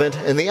an elephant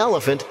and the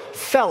elephant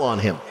fell on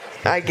him.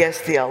 I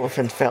guess the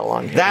elephant fell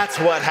on him. That's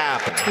what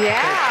happened.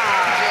 Yeah.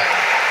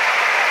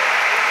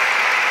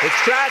 It's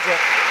tragic.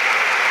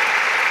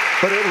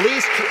 But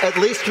at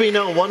least we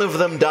know one of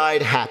them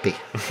died happy.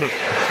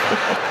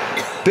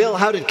 Bill,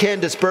 how did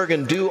Candice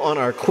Bergen do on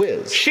our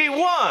quiz? She won!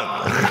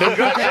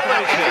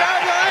 Congratulations!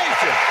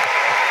 Congratulations!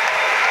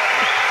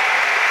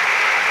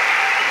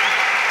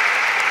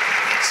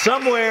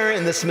 Somewhere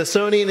in the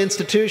Smithsonian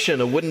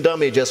Institution, a wooden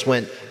dummy just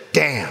went,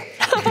 damn.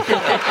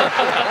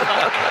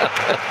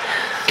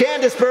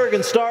 Candice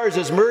Bergen stars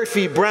as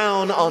Murphy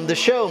Brown on the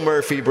show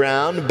Murphy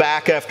Brown.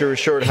 Back after a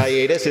short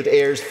hiatus, it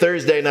airs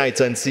Thursday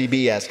nights on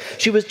CBS.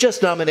 She was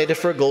just nominated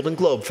for a Golden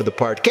Globe for the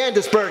part.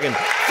 Candice Bergen,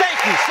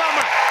 thank you so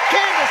much.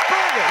 Candice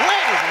Bergen,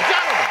 ladies and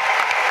gentlemen.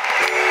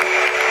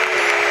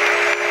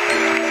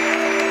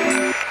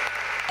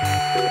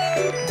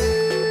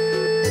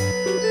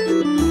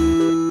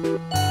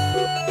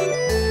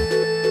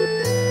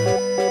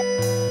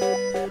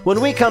 When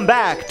we come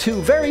back,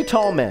 two very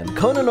tall men,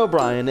 Conan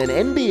O'Brien and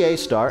NBA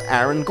star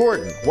Aaron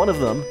Gordon. One of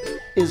them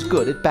is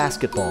good at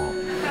basketball.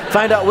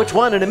 Find out which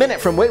one in a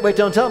minute from Wait, Wait,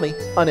 Don't Tell Me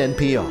on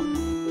NPR.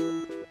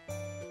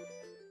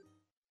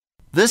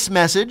 This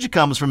message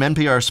comes from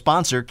NPR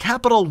sponsor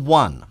Capital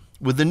One.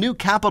 With the new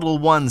Capital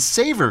One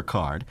Saver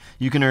card,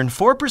 you can earn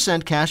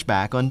 4% cash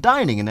back on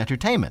dining and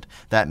entertainment.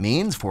 That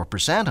means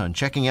 4% on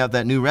checking out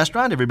that new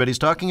restaurant everybody's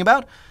talking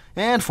about,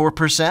 and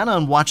 4%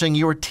 on watching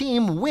your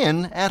team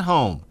win at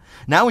home.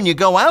 Now when you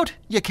go out,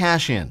 you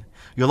cash in.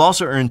 You'll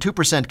also earn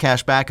 2%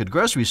 cash back at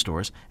grocery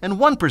stores and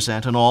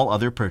 1% on all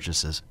other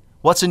purchases.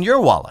 What's in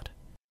your wallet?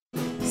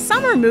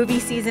 Summer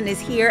movie season is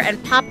here,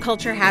 and Pop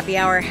Culture Happy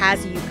Hour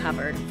has you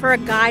covered. For a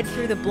guide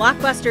through the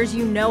blockbusters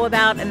you know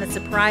about and the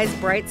surprise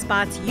bright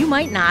spots you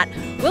might not,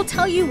 we'll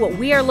tell you what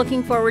we are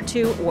looking forward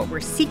to, what we're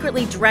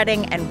secretly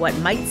dreading, and what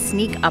might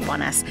sneak up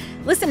on us.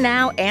 Listen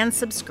now and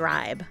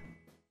subscribe.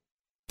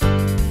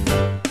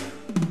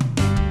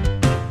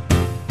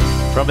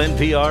 From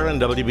NPR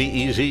and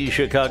WBEZ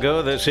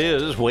Chicago, this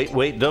is Wait,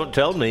 Wait, Don't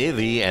Tell Me,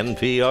 the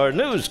NPR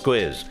News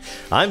Quiz.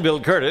 I'm Bill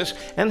Curtis,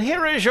 and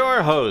here is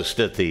your host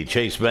at the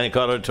Chase Bank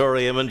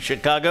Auditorium in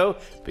Chicago,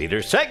 Peter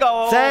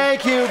Sagal.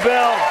 Thank you,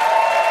 Bill.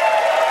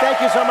 Thank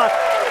you so much.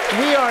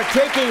 We are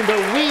taking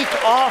the week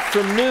off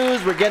from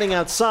news. We're getting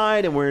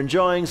outside, and we're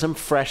enjoying some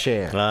fresh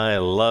air. I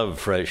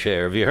love fresh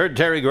air. Have you heard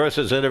Terry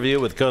Gross's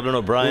interview with Conan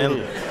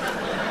O'Brien?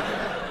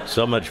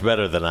 So much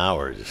better than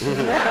ours.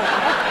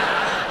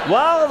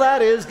 Well,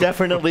 that is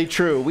definitely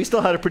true. We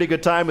still had a pretty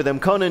good time with him.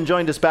 Conan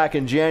joined us back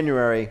in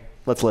January.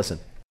 Let's listen.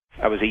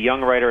 I was a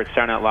young writer at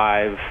Saturday Night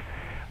Live,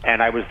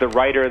 and I was the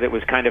writer that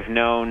was kind of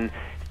known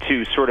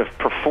to sort of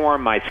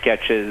perform my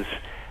sketches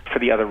for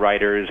the other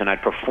writers, and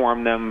I'd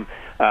perform them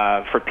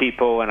for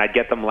people, and I'd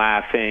get them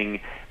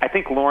laughing. I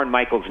think Lorne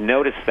Michaels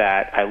noticed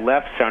that. I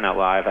left Saturday Night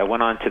Live. I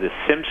went on to The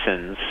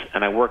Simpsons,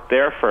 and I worked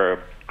there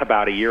for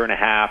about a year and a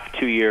half,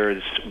 2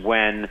 years,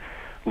 when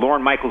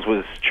Lorne Michaels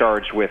was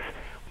charged with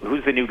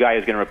who's the new guy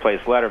who's going to replace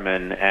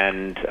Letterman,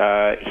 and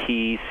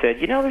he said,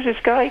 you know, there's this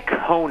guy,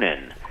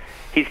 Conan.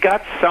 He's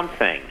got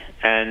something,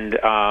 and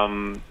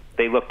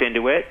they looked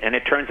into it, and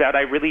it turns out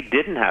I really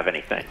didn't have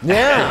anything.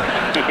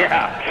 Yeah.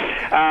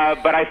 Yeah.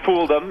 But I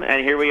fooled them,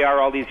 and here we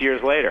are all these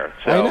years later.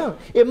 So. I know.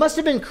 It must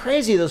have been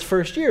crazy those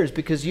first years,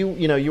 because you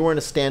weren't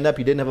a stand-up,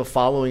 you didn't have a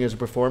following as a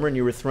performer, and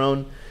you were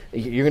thrown,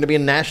 you're going to be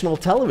on national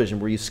television.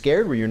 Were you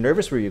scared? Were you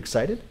nervous? Were you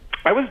excited?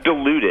 I was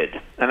deluded,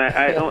 and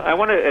I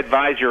want to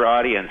advise your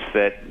audience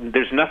that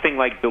there's nothing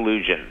like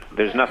delusion.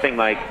 There's nothing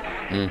like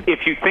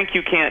if you think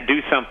you can't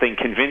do something,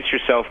 convince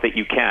yourself that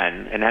you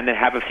can, and then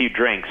have a few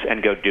drinks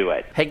and go do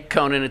it. Hey,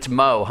 Conan, it's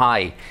Mo.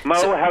 Hi.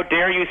 Mo, how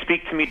dare you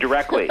speak to me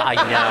directly? I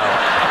know.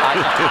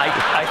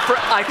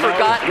 I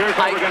forgot. Here's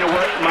how we're going to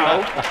work,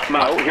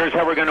 Mo. Here's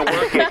how we're going to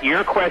work it.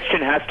 Your question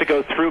has to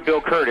go through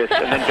Bill Curtis,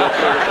 and then Bill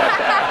Curtis has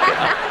to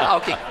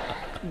ask it. Okay.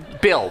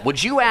 Bill,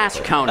 would you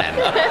ask Conan?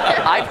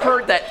 I've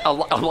heard that a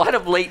lot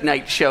of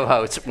late-night show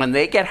hosts, when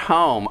they get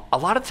home, a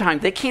lot of the time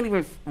they can't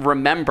even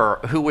remember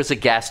who was a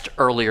guest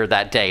earlier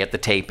that day at the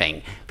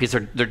taping because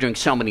they're doing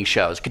so many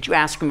shows. Could you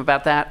ask them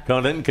about that?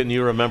 Conan, can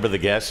you remember the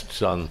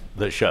guests on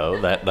the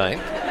show that night?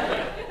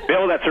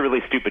 Bill, that's a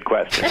really stupid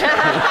question.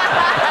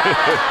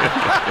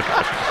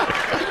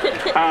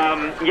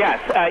 Yes.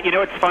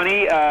 It's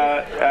funny.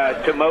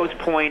 To Mo's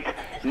point,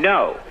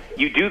 no.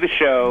 You do the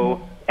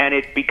show, and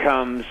it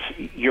becomes,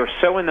 you're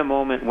so in the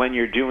moment when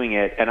you're doing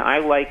it, and I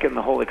liken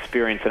the whole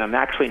experience, and I'm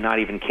actually not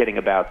even kidding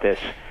about this.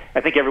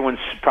 I think everyone's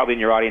probably in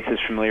your audience is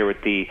familiar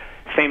with the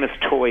famous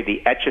toy,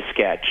 the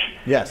Etch-a-Sketch,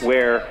 yes,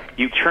 where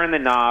you turn the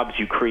knobs,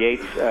 you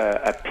create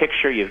a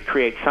picture, you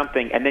create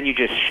something, and then you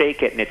just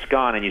shake it, and it's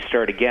gone, and you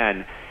start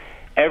again.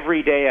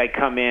 Every day I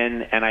come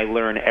in, and I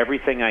learn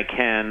everything I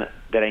can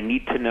that I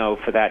need to know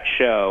for that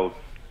show.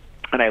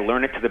 and I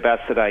learn it to the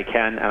best that I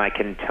can, and I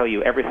can tell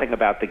you everything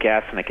about the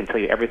guests, and I can tell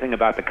you everything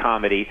about the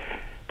comedy.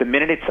 The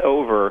minute it's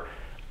over,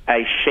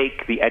 I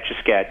shake the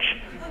Etch-a-Sketch,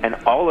 and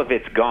all of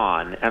it's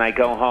gone, and I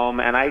go home,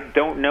 and I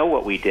don't know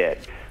what we did.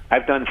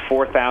 I've done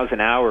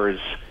 4,000 hours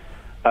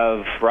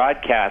of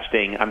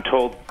broadcasting. I'm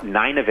told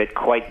 9 of it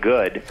quite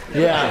good.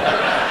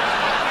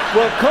 Yeah.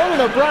 Well, Conan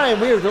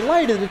O'Brien, we are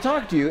delighted to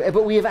talk to you,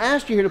 but we have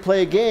asked you here to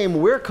play a game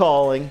we're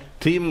calling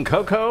Team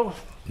Coco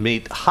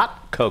meet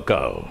Hot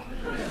Coco.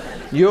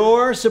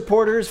 Your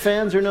supporters,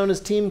 fans, are known as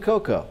Team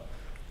Coco.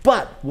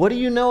 But what do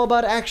you know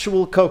about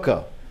actual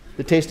cocoa,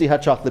 the tasty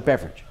hot chocolate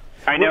beverage?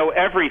 I know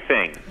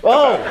everything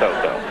about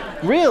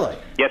cocoa. Really?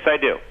 Yes, I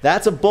do.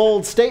 That's a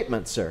bold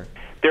statement, sir.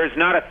 There's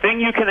not a thing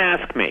you can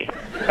ask me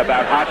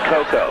about hot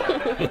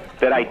cocoa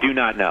that I do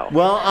not know.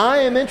 Well, I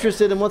am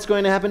interested in what's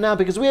going to happen now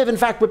because we have, in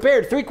fact,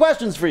 prepared 3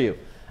 questions for you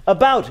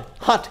about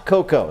hot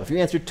cocoa. If you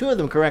answer 2 of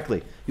them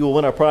correctly, you will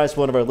win our prize for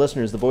one of our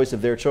listeners, the voice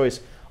of their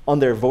choice, on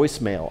their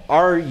voicemail.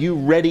 Are you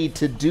ready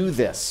to do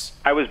this?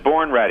 I was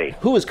born ready.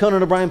 Who is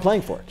Conan O'Brien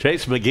playing for?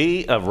 Chase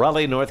McGee of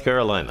Raleigh, North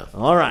Carolina.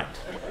 All right.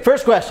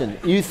 First question.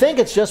 You think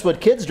it's just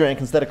what kids drink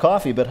instead of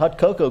coffee, but hot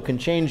cocoa can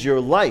change your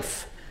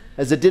life.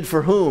 As it did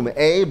for whom?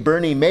 A,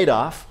 Bernie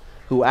Madoff,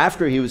 who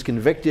after he was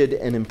convicted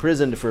and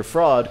imprisoned for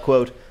fraud,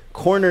 quote,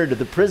 cornered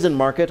the prison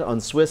market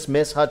on Swiss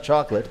Miss hot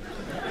chocolate.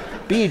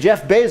 B,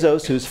 Jeff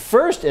Bezos, whose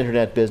first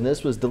internet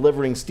business was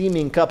delivering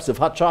steaming cups of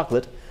hot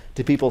chocolate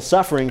to people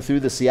suffering through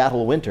the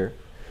Seattle winter.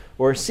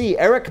 Or C,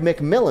 Eric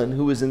McMillan,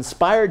 who was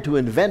inspired to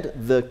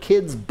invent the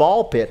kids'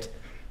 ball pit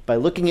by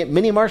looking at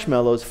mini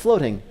marshmallows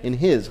floating in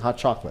his hot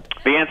chocolate.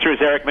 The answer is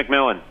Eric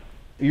McMillan.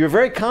 You're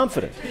very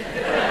confident.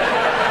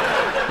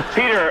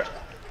 Peter,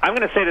 I'm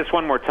going to say this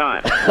one more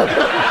time.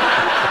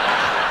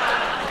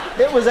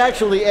 It was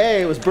actually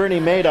A. It was Bernie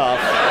Madoff.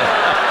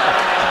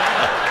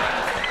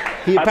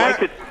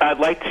 I'd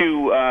like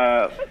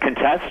to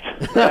contest.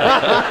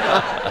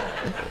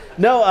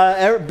 No,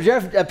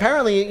 Jeff,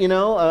 apparently, you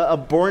know, a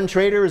born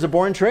traitor is a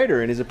born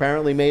traitor, and he's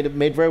apparently made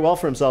very well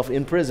for himself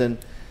in prison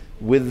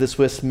with the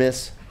Swiss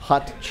Miss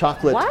hot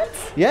chocolate.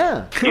 What?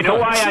 Yeah. You know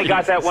why I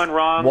got that one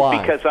wrong? Why?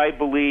 Because I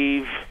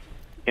believe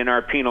in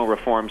our penal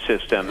reform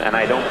system, and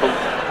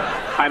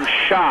I'm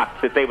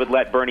shocked that they would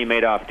let Bernie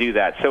Madoff do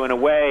that. So in a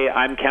way,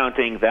 I'm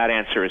counting that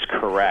answer as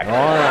correct. All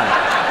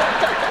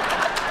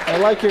right. I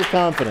like your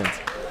confidence.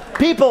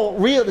 This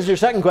is your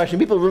second question.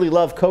 People really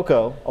love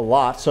cocoa a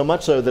lot, so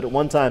much so that at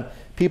one time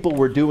people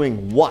were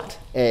doing what?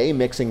 A,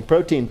 mixing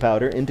protein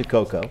powder into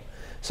cocoa,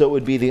 so it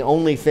would be the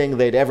only thing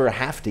they'd ever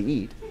have to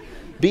eat.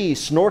 B,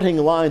 snorting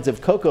lines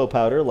of cocoa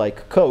powder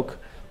like Coke.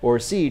 Or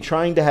C,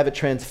 trying to have it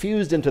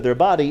transfused into their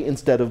body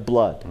instead of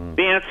blood.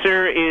 The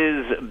answer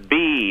is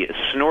B,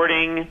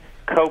 snorting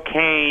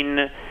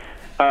cocaine,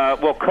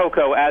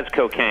 cocoa as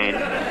cocaine.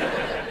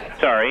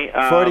 Sorry.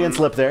 Freudian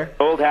slip there.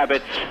 Old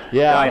habits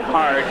die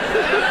hard.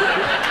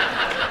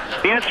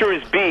 The answer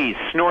is B,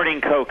 snorting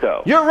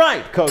cocoa. You're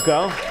right,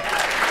 Coco.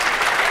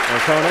 Or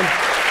Conan.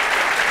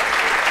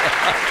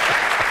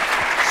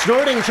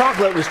 Snorting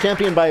chocolate was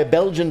championed by a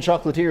Belgian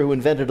chocolatier who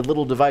invented a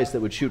little device that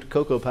would shoot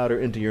cocoa powder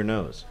into your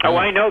nose. Oh,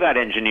 I know that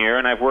engineer,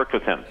 and I've worked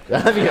with him.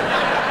 Have you?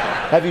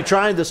 Have you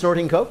tried the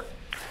snorting Coke?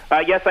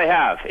 Yes, I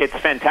have. It's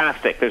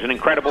fantastic. There's an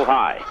incredible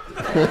high.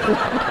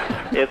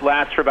 It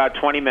lasts for about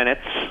 20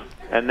 minutes,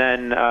 and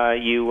then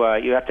you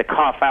have to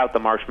cough out the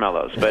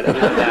marshmallows. But other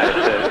than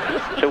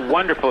that, it's a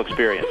wonderful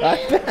experience.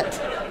 I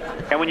bet.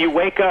 And when you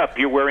wake up,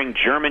 you're wearing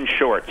German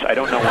shorts. I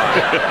don't know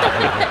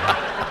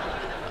why.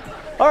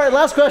 All right,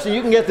 last question.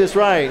 You can get this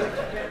right.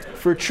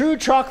 For true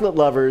chocolate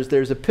lovers,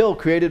 there's a pill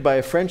created by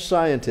a French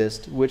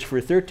scientist which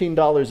for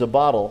 $13 a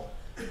bottle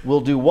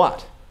will do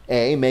what?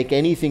 A, make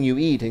anything you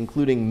eat,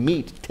 including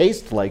meat,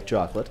 taste like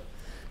chocolate.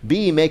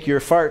 B, make your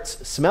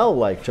farts smell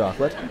like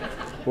chocolate.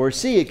 Or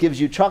C, it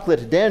gives you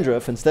chocolate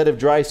dandruff. Instead of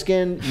dry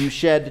skin, you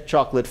shed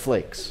chocolate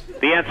flakes.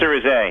 The answer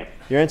is A.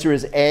 Your answer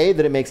is A,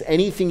 that it makes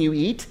anything you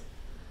eat,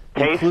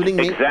 including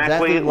meat,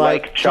 exactly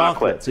like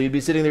chocolate. So you'd be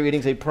sitting there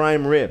eating, say,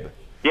 prime rib.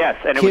 Yes,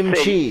 and it would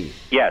say,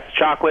 yes,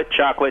 chocolate,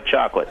 chocolate,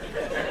 chocolate.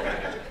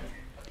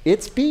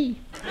 It's B.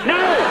 No!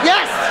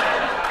 Yes!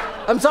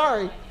 I'm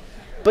sorry.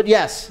 But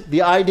yes,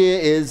 the idea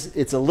is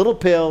it's a little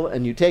pill,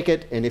 and you take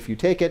it, and if you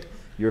take it,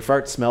 your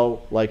farts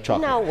smell like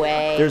chocolate. No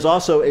way. There's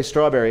also a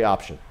strawberry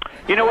option.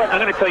 You know what? I'm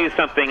going to tell you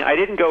something. I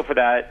didn't go for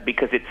that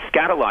because it's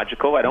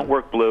scatological. I don't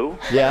work blue.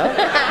 Yeah?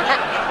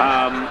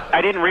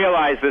 I didn't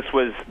realize this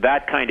was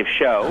that kind of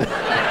show.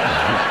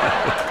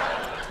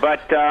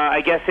 But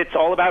I guess it's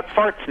all about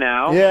farts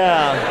now.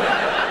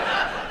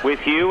 Yeah.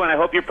 With you, and I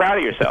hope you're proud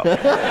of yourself.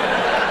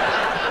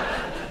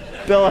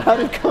 Bill, how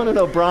did Conan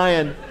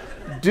O'Brien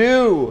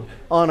do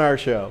on our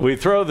show? We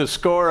throw the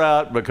score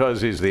out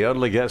because he's the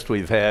only guest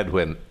we've had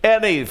when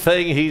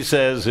anything he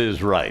says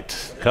is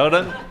right.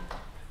 Conan,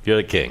 you're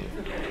the king.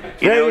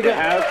 Thank you.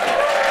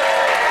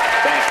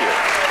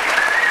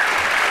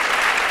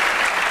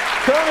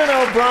 Conan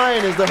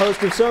O'Brien is the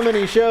host of so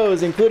many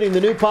shows, including the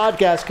new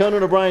podcast,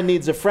 Conan O'Brien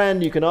Needs a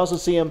Friend. You can also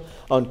see him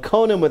on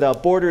Conan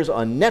Without Borders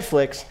on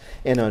Netflix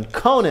and on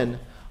Conan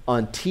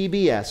on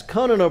TBS.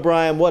 Conan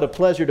O'Brien, what a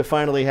pleasure to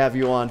finally have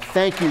you on.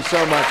 Thank you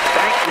so much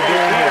for being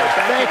here.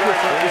 Thank you.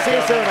 We'll see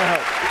you soon, I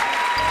hope.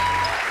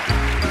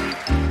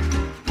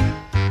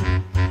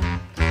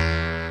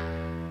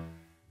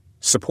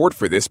 Support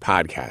for this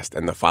podcast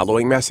and the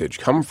following message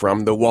come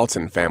from the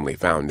Walton Family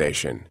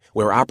Foundation,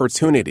 where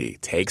opportunity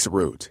takes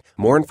root.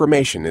 More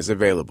information is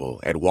available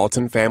at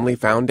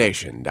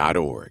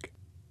waltonfamilyfoundation.org.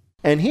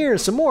 And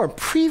here's some more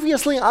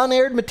previously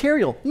unaired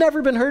material,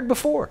 never been heard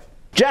before.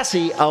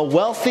 Jesse, a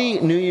wealthy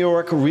New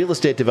York real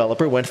estate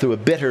developer, went through a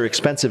bitter,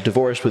 expensive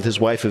divorce with his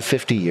wife of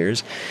 50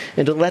 years.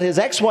 And to let his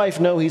ex-wife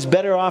know he's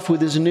better off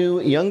with his new,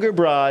 younger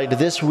bride,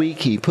 this week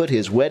he put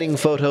his wedding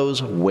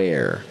photos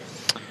where?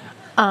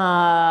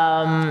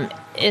 In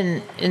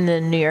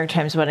the New York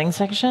Times wedding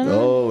section?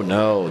 Oh,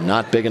 no,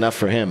 not big enough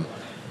for him.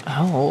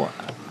 Oh.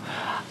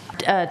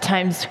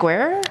 Times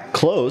Square?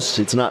 Close.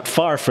 It's not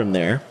far from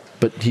there.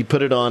 But he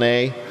put it on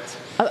a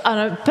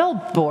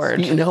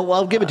billboard. No,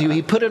 I'll give it to you.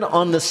 He put it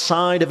on the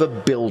side of a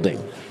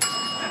building.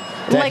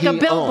 Like a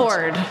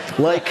billboard. Owns.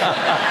 Like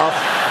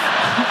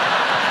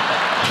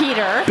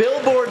Peter.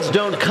 Billboards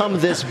don't come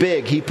this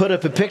big. He put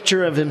up a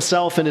picture of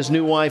himself and his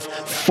new wife,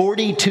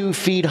 42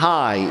 feet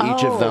high,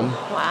 each of them.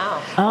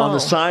 Wow. On the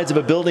sides of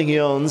a building he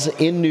owns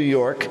in New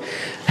York.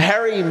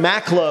 Harry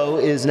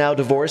Macklowe is now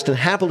divorced and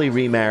happily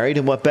remarried,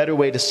 and what better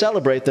way to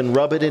celebrate than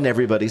rub it in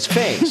everybody's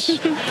face?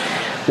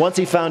 Once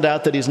he found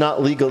out that he's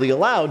not legally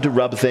allowed to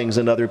rub things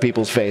in other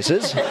people's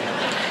faces,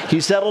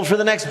 he settled for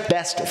the next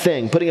best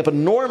thing, putting up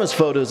enormous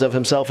photos of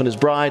himself and his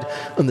bride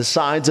on the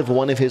sides of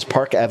one of his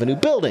Park Avenue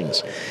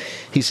buildings.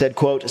 He said,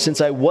 quote, "Since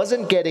I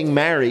wasn't getting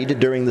married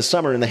during the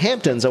summer in the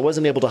Hamptons, I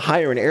wasn't able to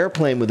hire an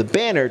airplane with a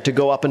banner to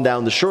go up and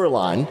down the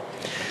shoreline.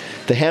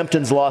 The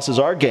Hamptons' losses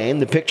are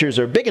gained. The pictures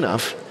are big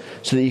enough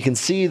so that you can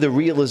see the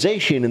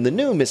realization in the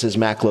new Mrs.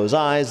 Macklowe's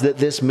eyes that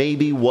this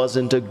maybe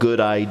wasn't a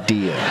good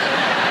idea."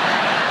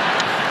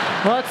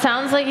 Well, it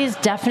sounds like he's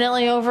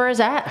definitely over his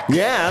ex.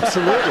 Yeah,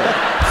 absolutely.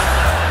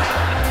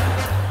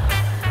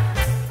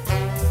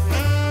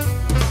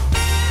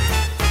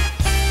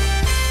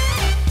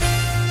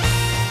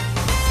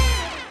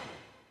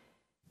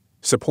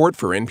 Support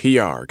for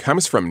NPR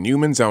comes from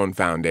Newman's Own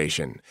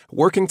Foundation,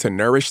 working to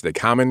nourish the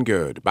common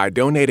good by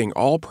donating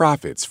all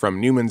profits from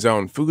Newman's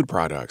Own food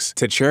products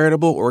to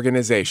charitable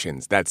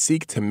organizations that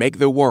seek to make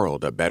the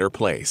world a better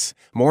place.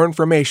 More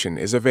information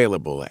is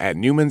available at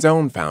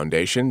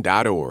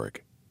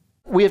newmansownfoundation.org.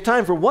 We have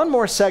time for one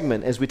more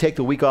segment as we take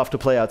the week off to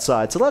play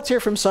outside. So let's hear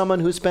from someone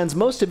who spends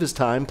most of his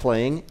time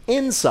playing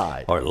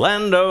inside.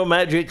 Orlando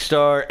Magic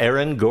star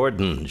Aaron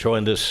Gordon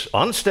joined us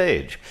on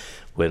stage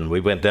when we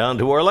went down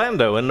to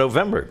Orlando in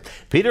November.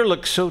 Peter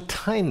looked so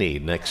tiny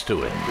next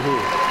to him. We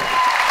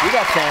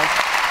got fans.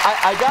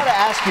 I got to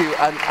ask you,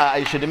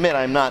 I should admit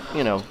I'm not,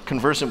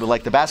 conversant with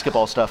like the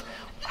basketball stuff.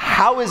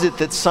 How is it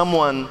that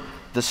someone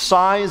the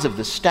size of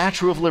the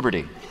Statue of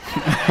Liberty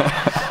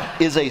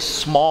is a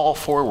small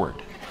forward?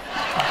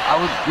 I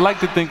would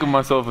like to think of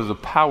myself as a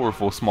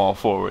powerful small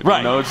forward.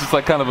 Right. It's just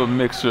like kind of a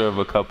mixture of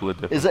a couple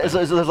of different.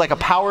 There's like a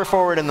power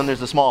forward and then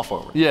there's a small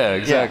forward. Yeah,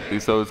 exactly.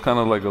 Yeah. So it's kind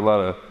of like a lot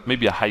of,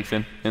 maybe a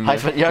hyphen in there.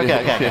 Hyphen? Yeah,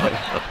 okay.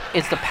 Yeah.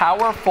 Is the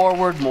power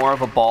forward more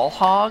of a ball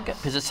hog?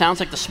 Because it sounds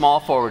like the small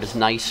forward is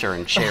nicer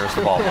and shares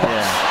the ball.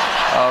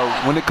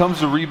 When it comes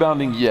to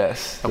rebounding,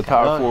 yes. The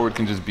power forward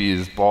can just be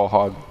as ball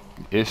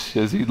hog-ish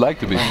as he'd like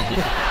to be.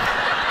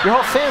 Your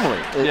whole family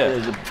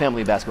is a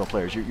family of basketball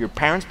players. Your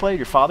parents played?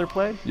 Your father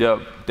played?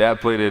 Yep.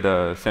 Dad played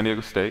at San Diego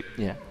State.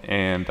 Yeah.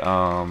 And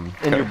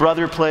your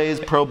brother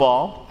plays pro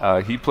ball?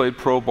 He played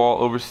pro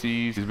ball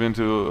overseas. He's been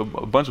to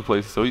a bunch of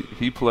places. So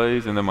he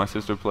plays, and then my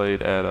sister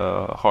played at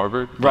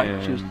Harvard.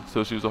 Right.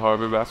 So she was a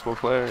Harvard basketball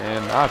player,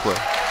 and I play.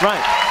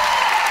 Right.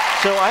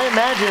 So I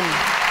imagine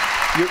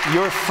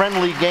your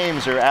friendly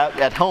games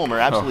at home are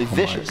absolutely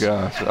vicious. Oh,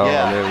 my gosh. Oh,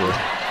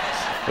 yeah.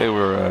 They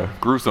were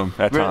gruesome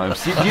at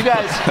times. You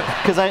guys,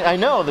 because I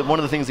know that one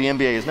of the things the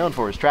NBA is known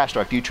for is trash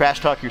talk. Do you trash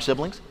talk your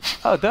siblings?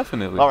 Oh,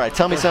 definitely. All right,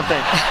 tell me something.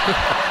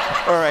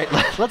 All right,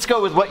 let's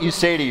go with what you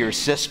say to your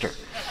sister.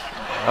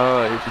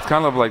 It's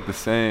kind of like the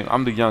same.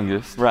 I'm the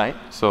youngest. Right.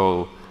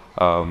 So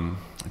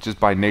just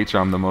by nature,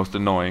 I'm the most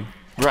annoying.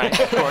 Right,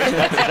 of course.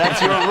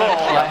 That's your role.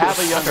 I have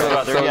a younger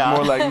brother. So it's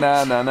more like,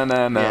 nah,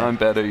 I'm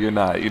better, you're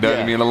not. You know what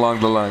I mean?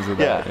 Along the lines of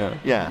that.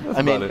 Yeah.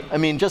 I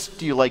mean, just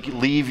do you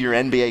leave your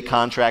NBA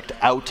contract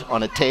out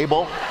on a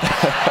table?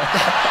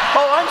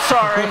 Oh, I'm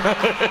sorry.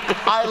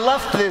 I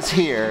left this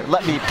here.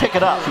 Let me pick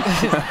it up.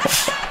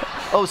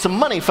 Oh, some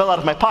money fell out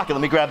of my pocket.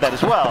 Let me grab that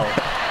as well.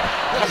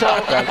 So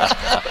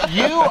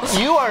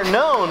you are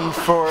known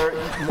for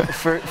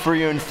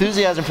your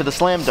enthusiasm for the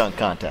slam dunk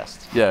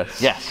contest.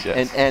 Yes.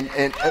 And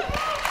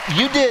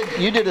you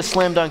did a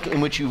slam dunk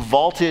in which you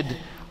vaulted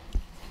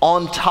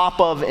on top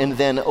of and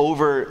then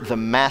over the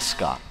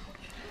mascot.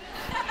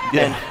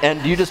 Yeah.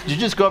 And you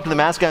just go up to the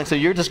mascot and say,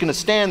 you're just going to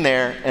stand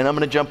there, and I'm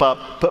going to jump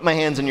up, put my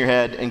hands in your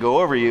head, and go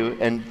over you,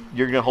 and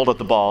you're going to hold up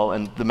the ball.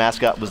 And the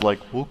mascot was like,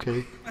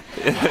 okay.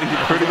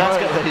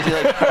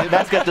 The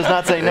mascot does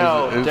not say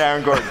no to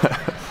Aaron Gordon.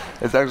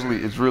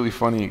 It's really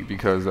funny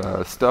because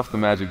Stuff the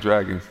Magic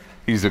Dragon,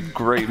 he's a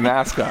great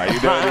mascot. You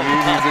know what I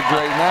mean? He's a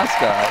great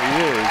mascot.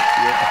 He is.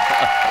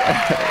 Yeah.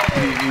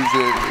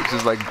 He's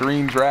just like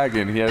green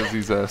dragon. He has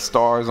these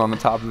stars on the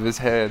top of his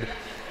head.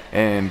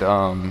 And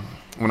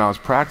when I was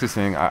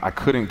practicing, I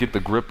couldn't get the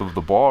grip of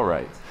the ball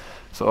right.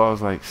 So I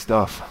was like,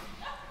 Stuff,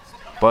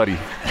 buddy,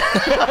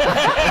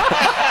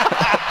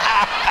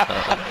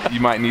 you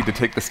might need to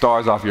take the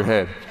stars off your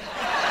head.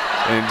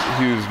 And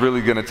he was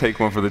really going to take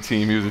one for the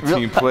team. He was a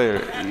team player.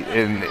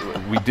 And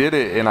we did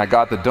it, and I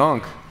got the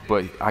dunk,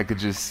 but I could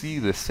just see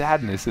the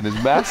sadness in his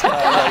mascot,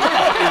 like,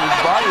 in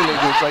his body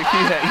language. Like he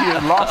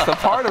had lost a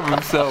part of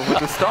himself with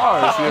the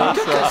stars. You know?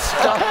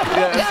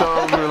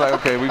 So we were like,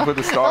 okay, we put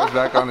the stars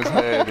back on his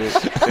head.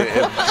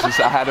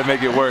 I had to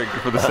make it work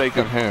for the sake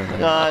of him.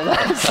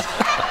 That's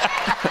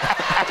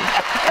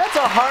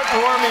a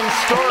heartwarming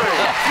story.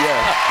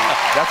 Yes,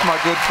 that's my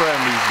good friend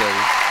these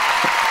days.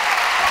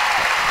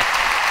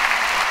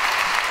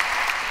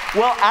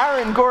 Well,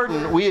 Aaron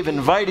Gordon, we have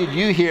invited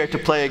you here to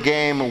play a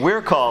game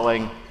we're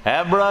calling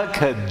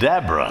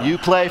Abracadabra. You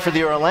play for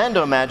the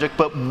Orlando Magic,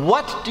 but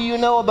what do you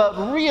know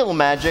about real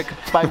magic,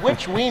 by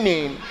which we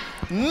mean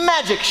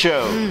magic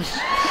shows?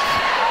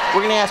 We're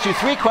going to ask you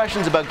 3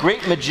 questions about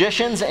great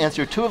magicians.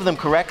 Answer 2 of them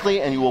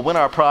correctly, and you will win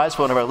our prize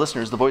for one of our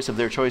listeners, the voice of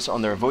their choice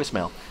on their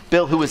voicemail.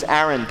 Bill, who is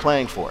Aaron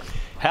playing for?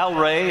 Hal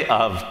Ray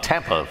of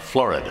Tampa,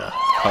 Florida.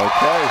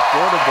 Okay,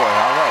 Florida boy.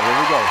 All right, here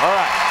we go. All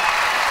right.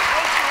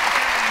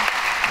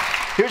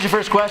 Here's your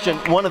first question.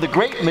 One of the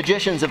great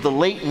magicians of the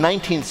late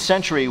 19th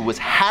century was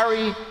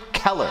Harry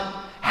Keller.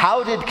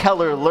 How did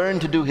Keller learn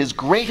to do his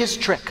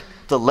greatest trick,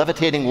 the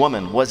levitating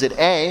woman? Was it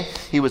A,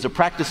 he was a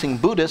practicing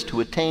Buddhist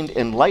who attained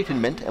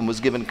enlightenment and was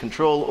given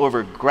control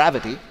over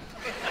gravity?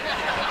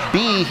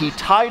 B, he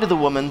tied the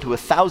woman to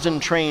 1,000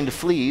 trained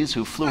fleas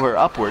who flew her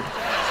upward?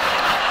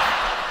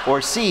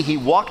 Or C, he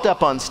walked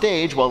up on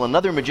stage while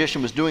another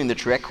magician was doing the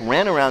trick,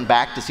 ran around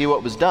back to see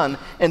what was done,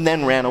 and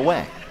then ran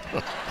away?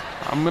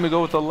 I'm going to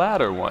go with the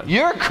latter one.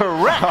 You're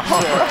correct, all right.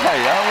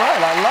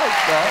 I like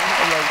that.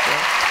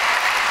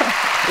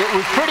 It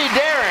was pretty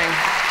daring,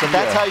 but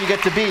that's how you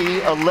get to be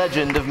a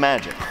legend of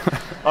magic.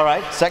 All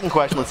right, second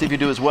question. Let's see if you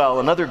do as well.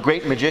 Another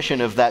great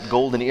magician of that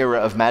golden era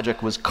of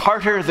magic was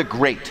Carter the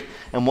Great.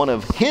 And one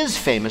of his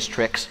famous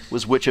tricks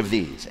was which of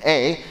these?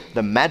 A,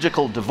 the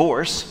magical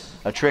divorce,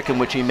 a trick in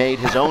which he made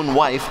his own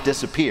wife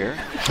disappear.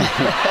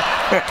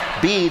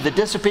 B, the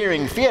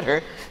disappearing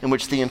theater, in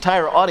which the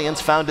entire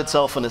audience found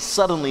itself in a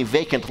suddenly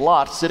vacant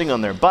lot sitting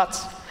on their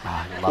butts.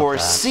 Or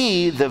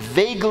C, the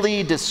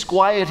vaguely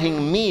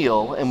disquieting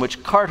meal in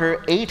which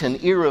Carter ate an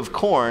ear of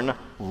corn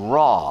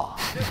raw.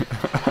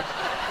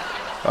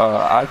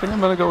 I think I'm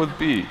going to go with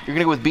B. You're going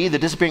to go with B, the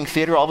disappearing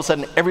theater. All of a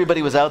sudden,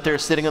 everybody was out there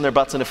sitting on their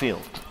butts in a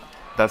field.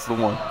 That's the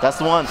one. That's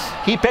the one.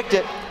 He picked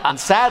it, and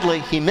sadly,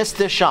 he missed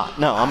this shot.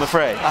 No, I'm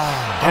afraid.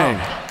 Dang.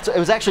 So it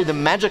was actually the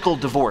magical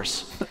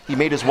divorce. He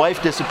made his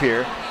wife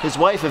disappear. His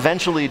wife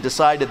eventually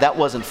decided that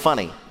wasn't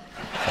funny.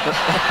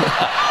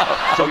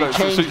 So he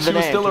changed the name. She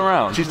was still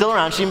around. She's still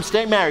around. She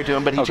stayed married to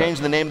him, but he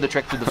changed the name of the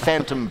trick to the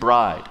Phantom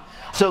Bride.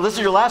 So this is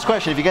your last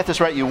question. If you get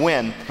this right, you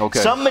win. Okay.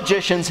 Some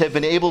magicians have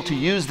been able to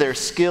use their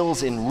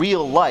skills in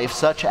real life,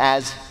 such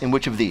as in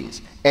which of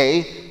these?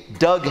 A,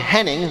 Doug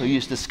Henning, who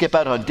used to skip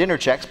out on dinner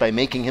checks by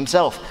making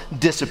himself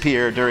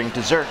disappear during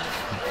dessert.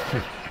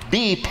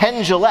 B,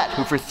 Penn Jillette,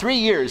 who for 3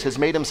 years has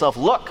made himself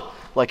look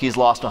like he's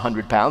lost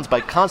 100 pounds by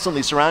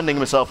constantly surrounding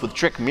himself with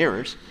trick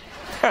mirrors.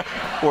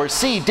 Or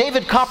C,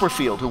 David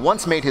Copperfield, who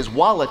once made his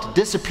wallet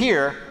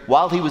disappear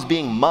while he was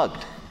being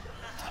mugged.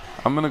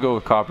 I'm going to go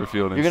with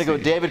Copperfield. You're going to go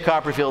with David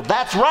Copperfield.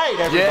 That's right,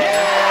 everybody.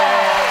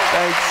 Yeah.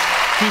 Thanks.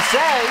 He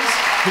says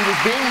he was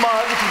being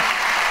mugged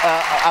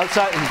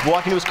outside. He was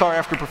walking to his car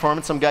after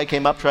performance. Some guy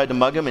came up, tried to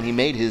mug him, and he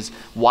made his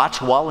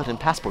watch, wallet, and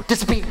passport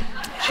disappear.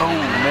 Oh,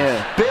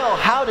 man. Bill,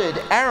 how did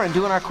Aaron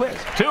do in our quiz?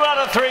 2 out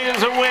of 3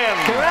 is a win.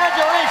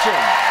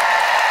 Congratulations.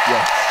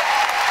 Yes.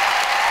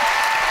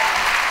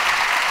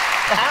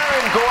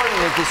 Aaron Gordon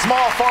is the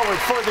small forward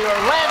for the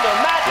Orlando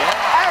Magic.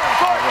 Yeah. Aaron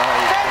Gordon,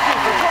 thank you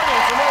for joining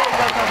us.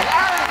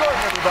 Aaron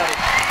Gordon, everybody.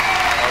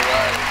 All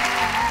right.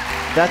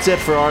 That's it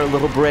for our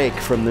little break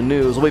from the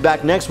news. We'll be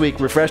back next week,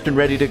 refreshed and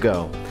ready to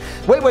go.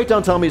 Wait, Wait,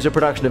 Don't Tell Me is a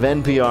production of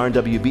NPR and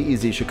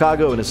WBEZ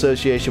Chicago in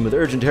association with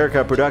Urgent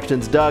Haircut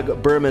Productions,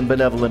 Doug Berman,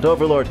 Benevolent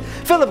Overlord.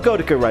 Philip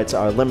Goedeke writes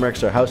our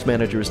limericks. Our house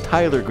manager is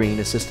Tyler Green,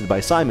 assisted by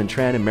Simon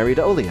Tran and Mary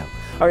DeOlio.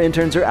 Our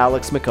interns are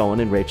Alex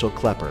McCohen and Rachel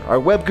Klepper. Our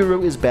web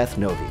guru is Beth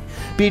Novi.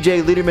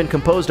 BJ Liederman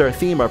composed our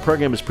theme. Our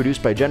program is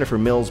produced by Jennifer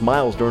Mills,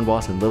 Miles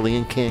Dornbos, and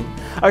Lillian King.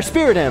 Our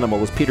spirit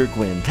animal is Peter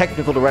Gwynn.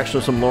 Technical direction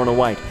is from Lorna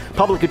White.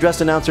 Public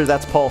address announcer,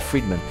 that's Paul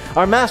Friedman.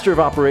 Our master of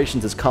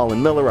operations is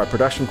Colin Miller. Our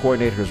production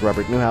coordinator is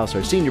Robert Newhouse.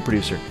 Our senior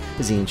producer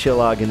is Ian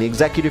Chillog. And the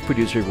executive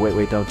producer of Wait,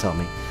 Wait, Don't Tell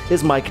Me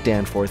is Mike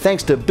Danforth.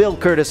 Thanks to Bill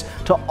Curtis,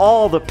 to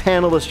all the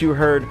panelists you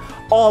heard,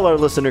 all our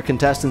listener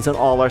contestants, and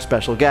all our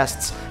special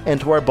guests,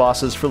 and to our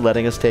bosses for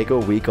letting us take a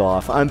week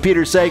off. I'm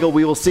Peter Sagal.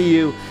 We will see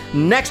you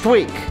next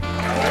week.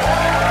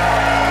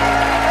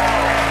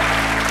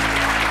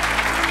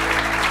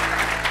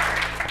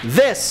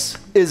 This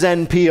is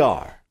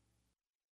NPR.